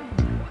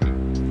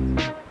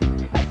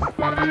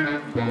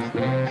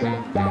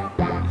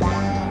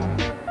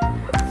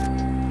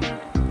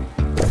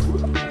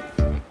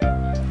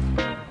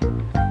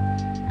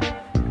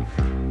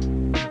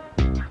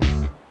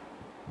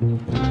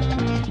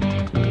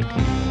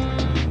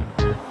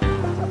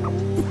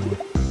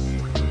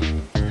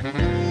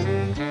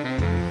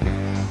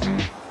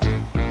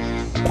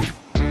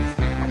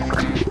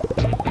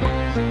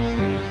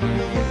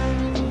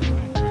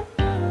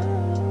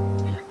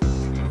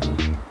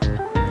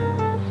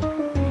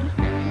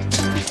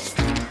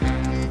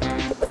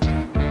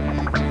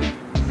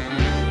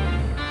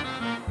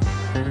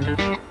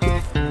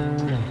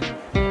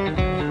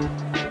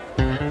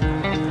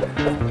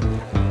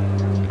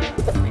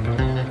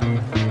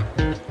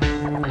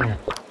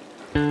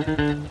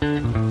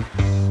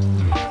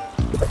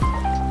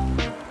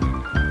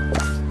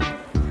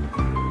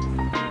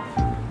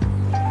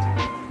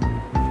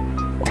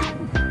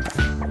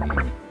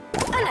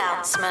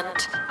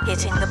 announcement.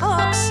 Hitting the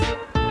books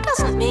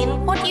doesn't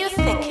mean what you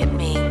think it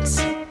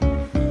means.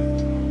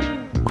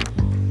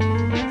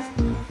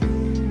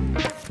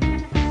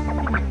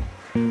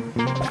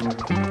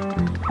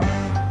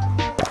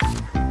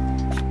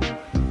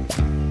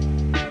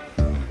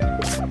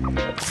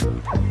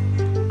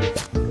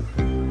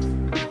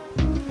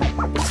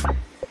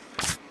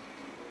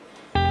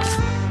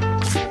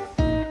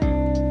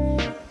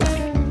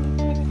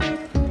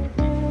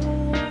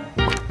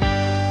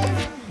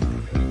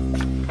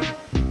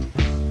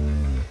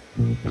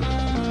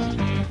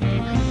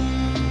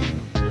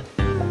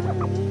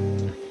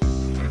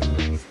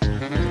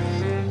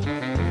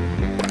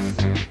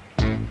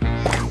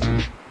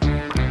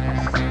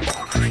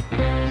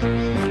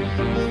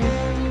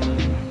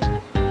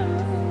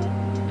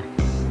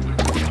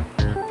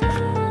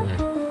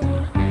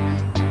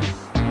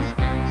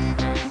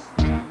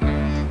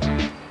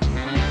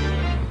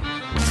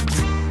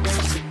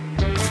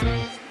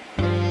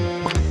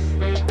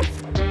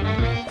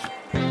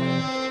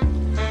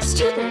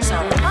 Students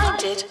are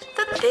reminded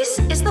that this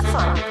is the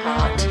fun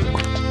part.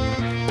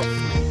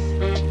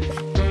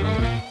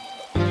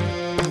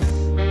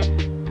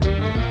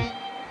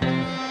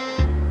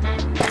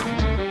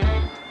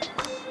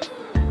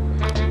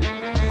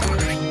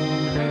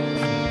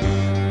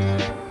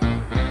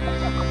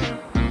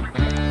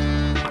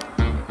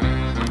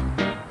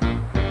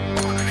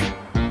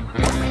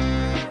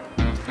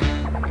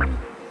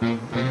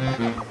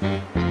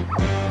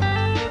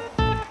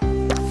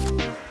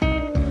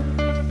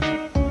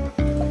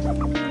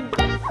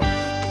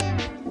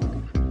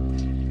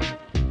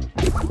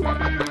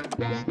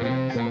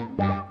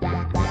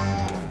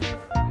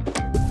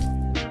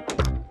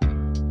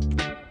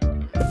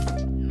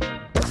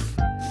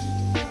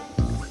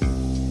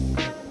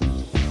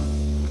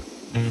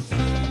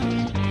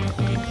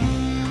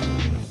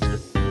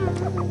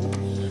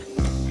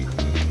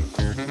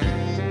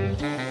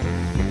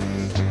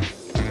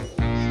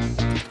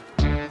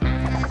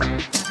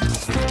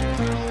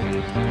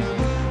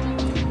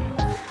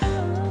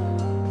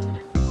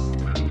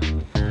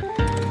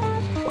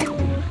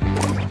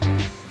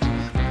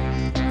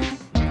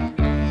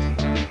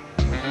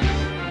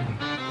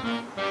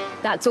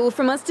 That's all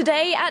from us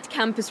today at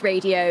Campus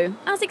Radio.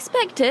 As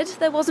expected,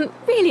 there wasn't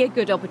really a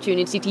good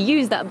opportunity to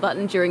use that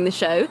button during the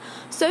show,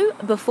 so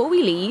before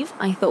we leave,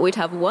 I thought we'd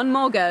have one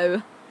more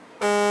go.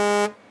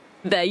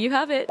 There you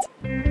have it.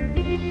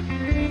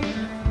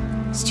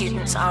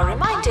 Students are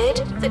reminded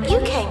that you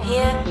came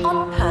here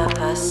on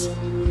purpose.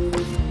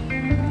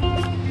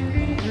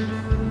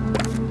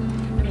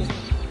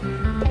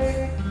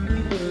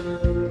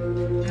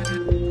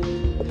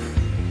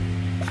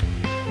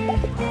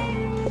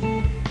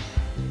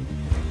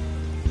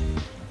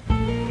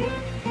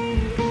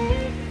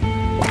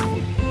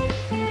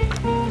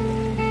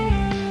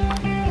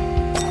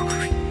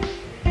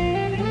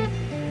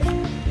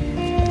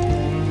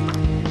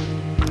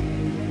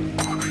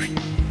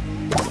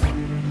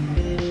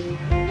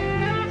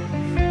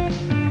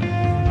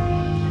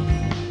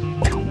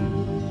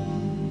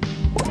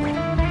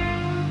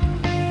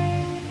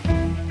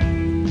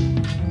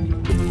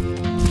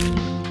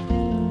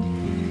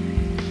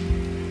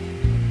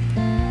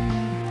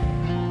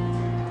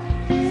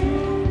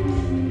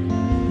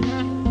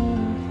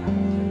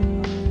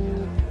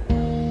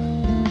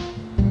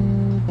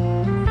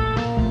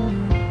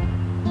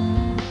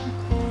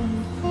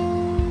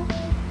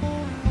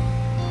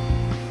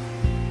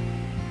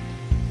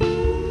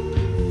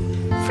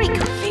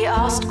 Frequently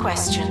asked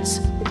questions.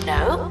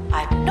 No,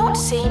 I've not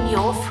seen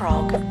your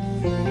frog.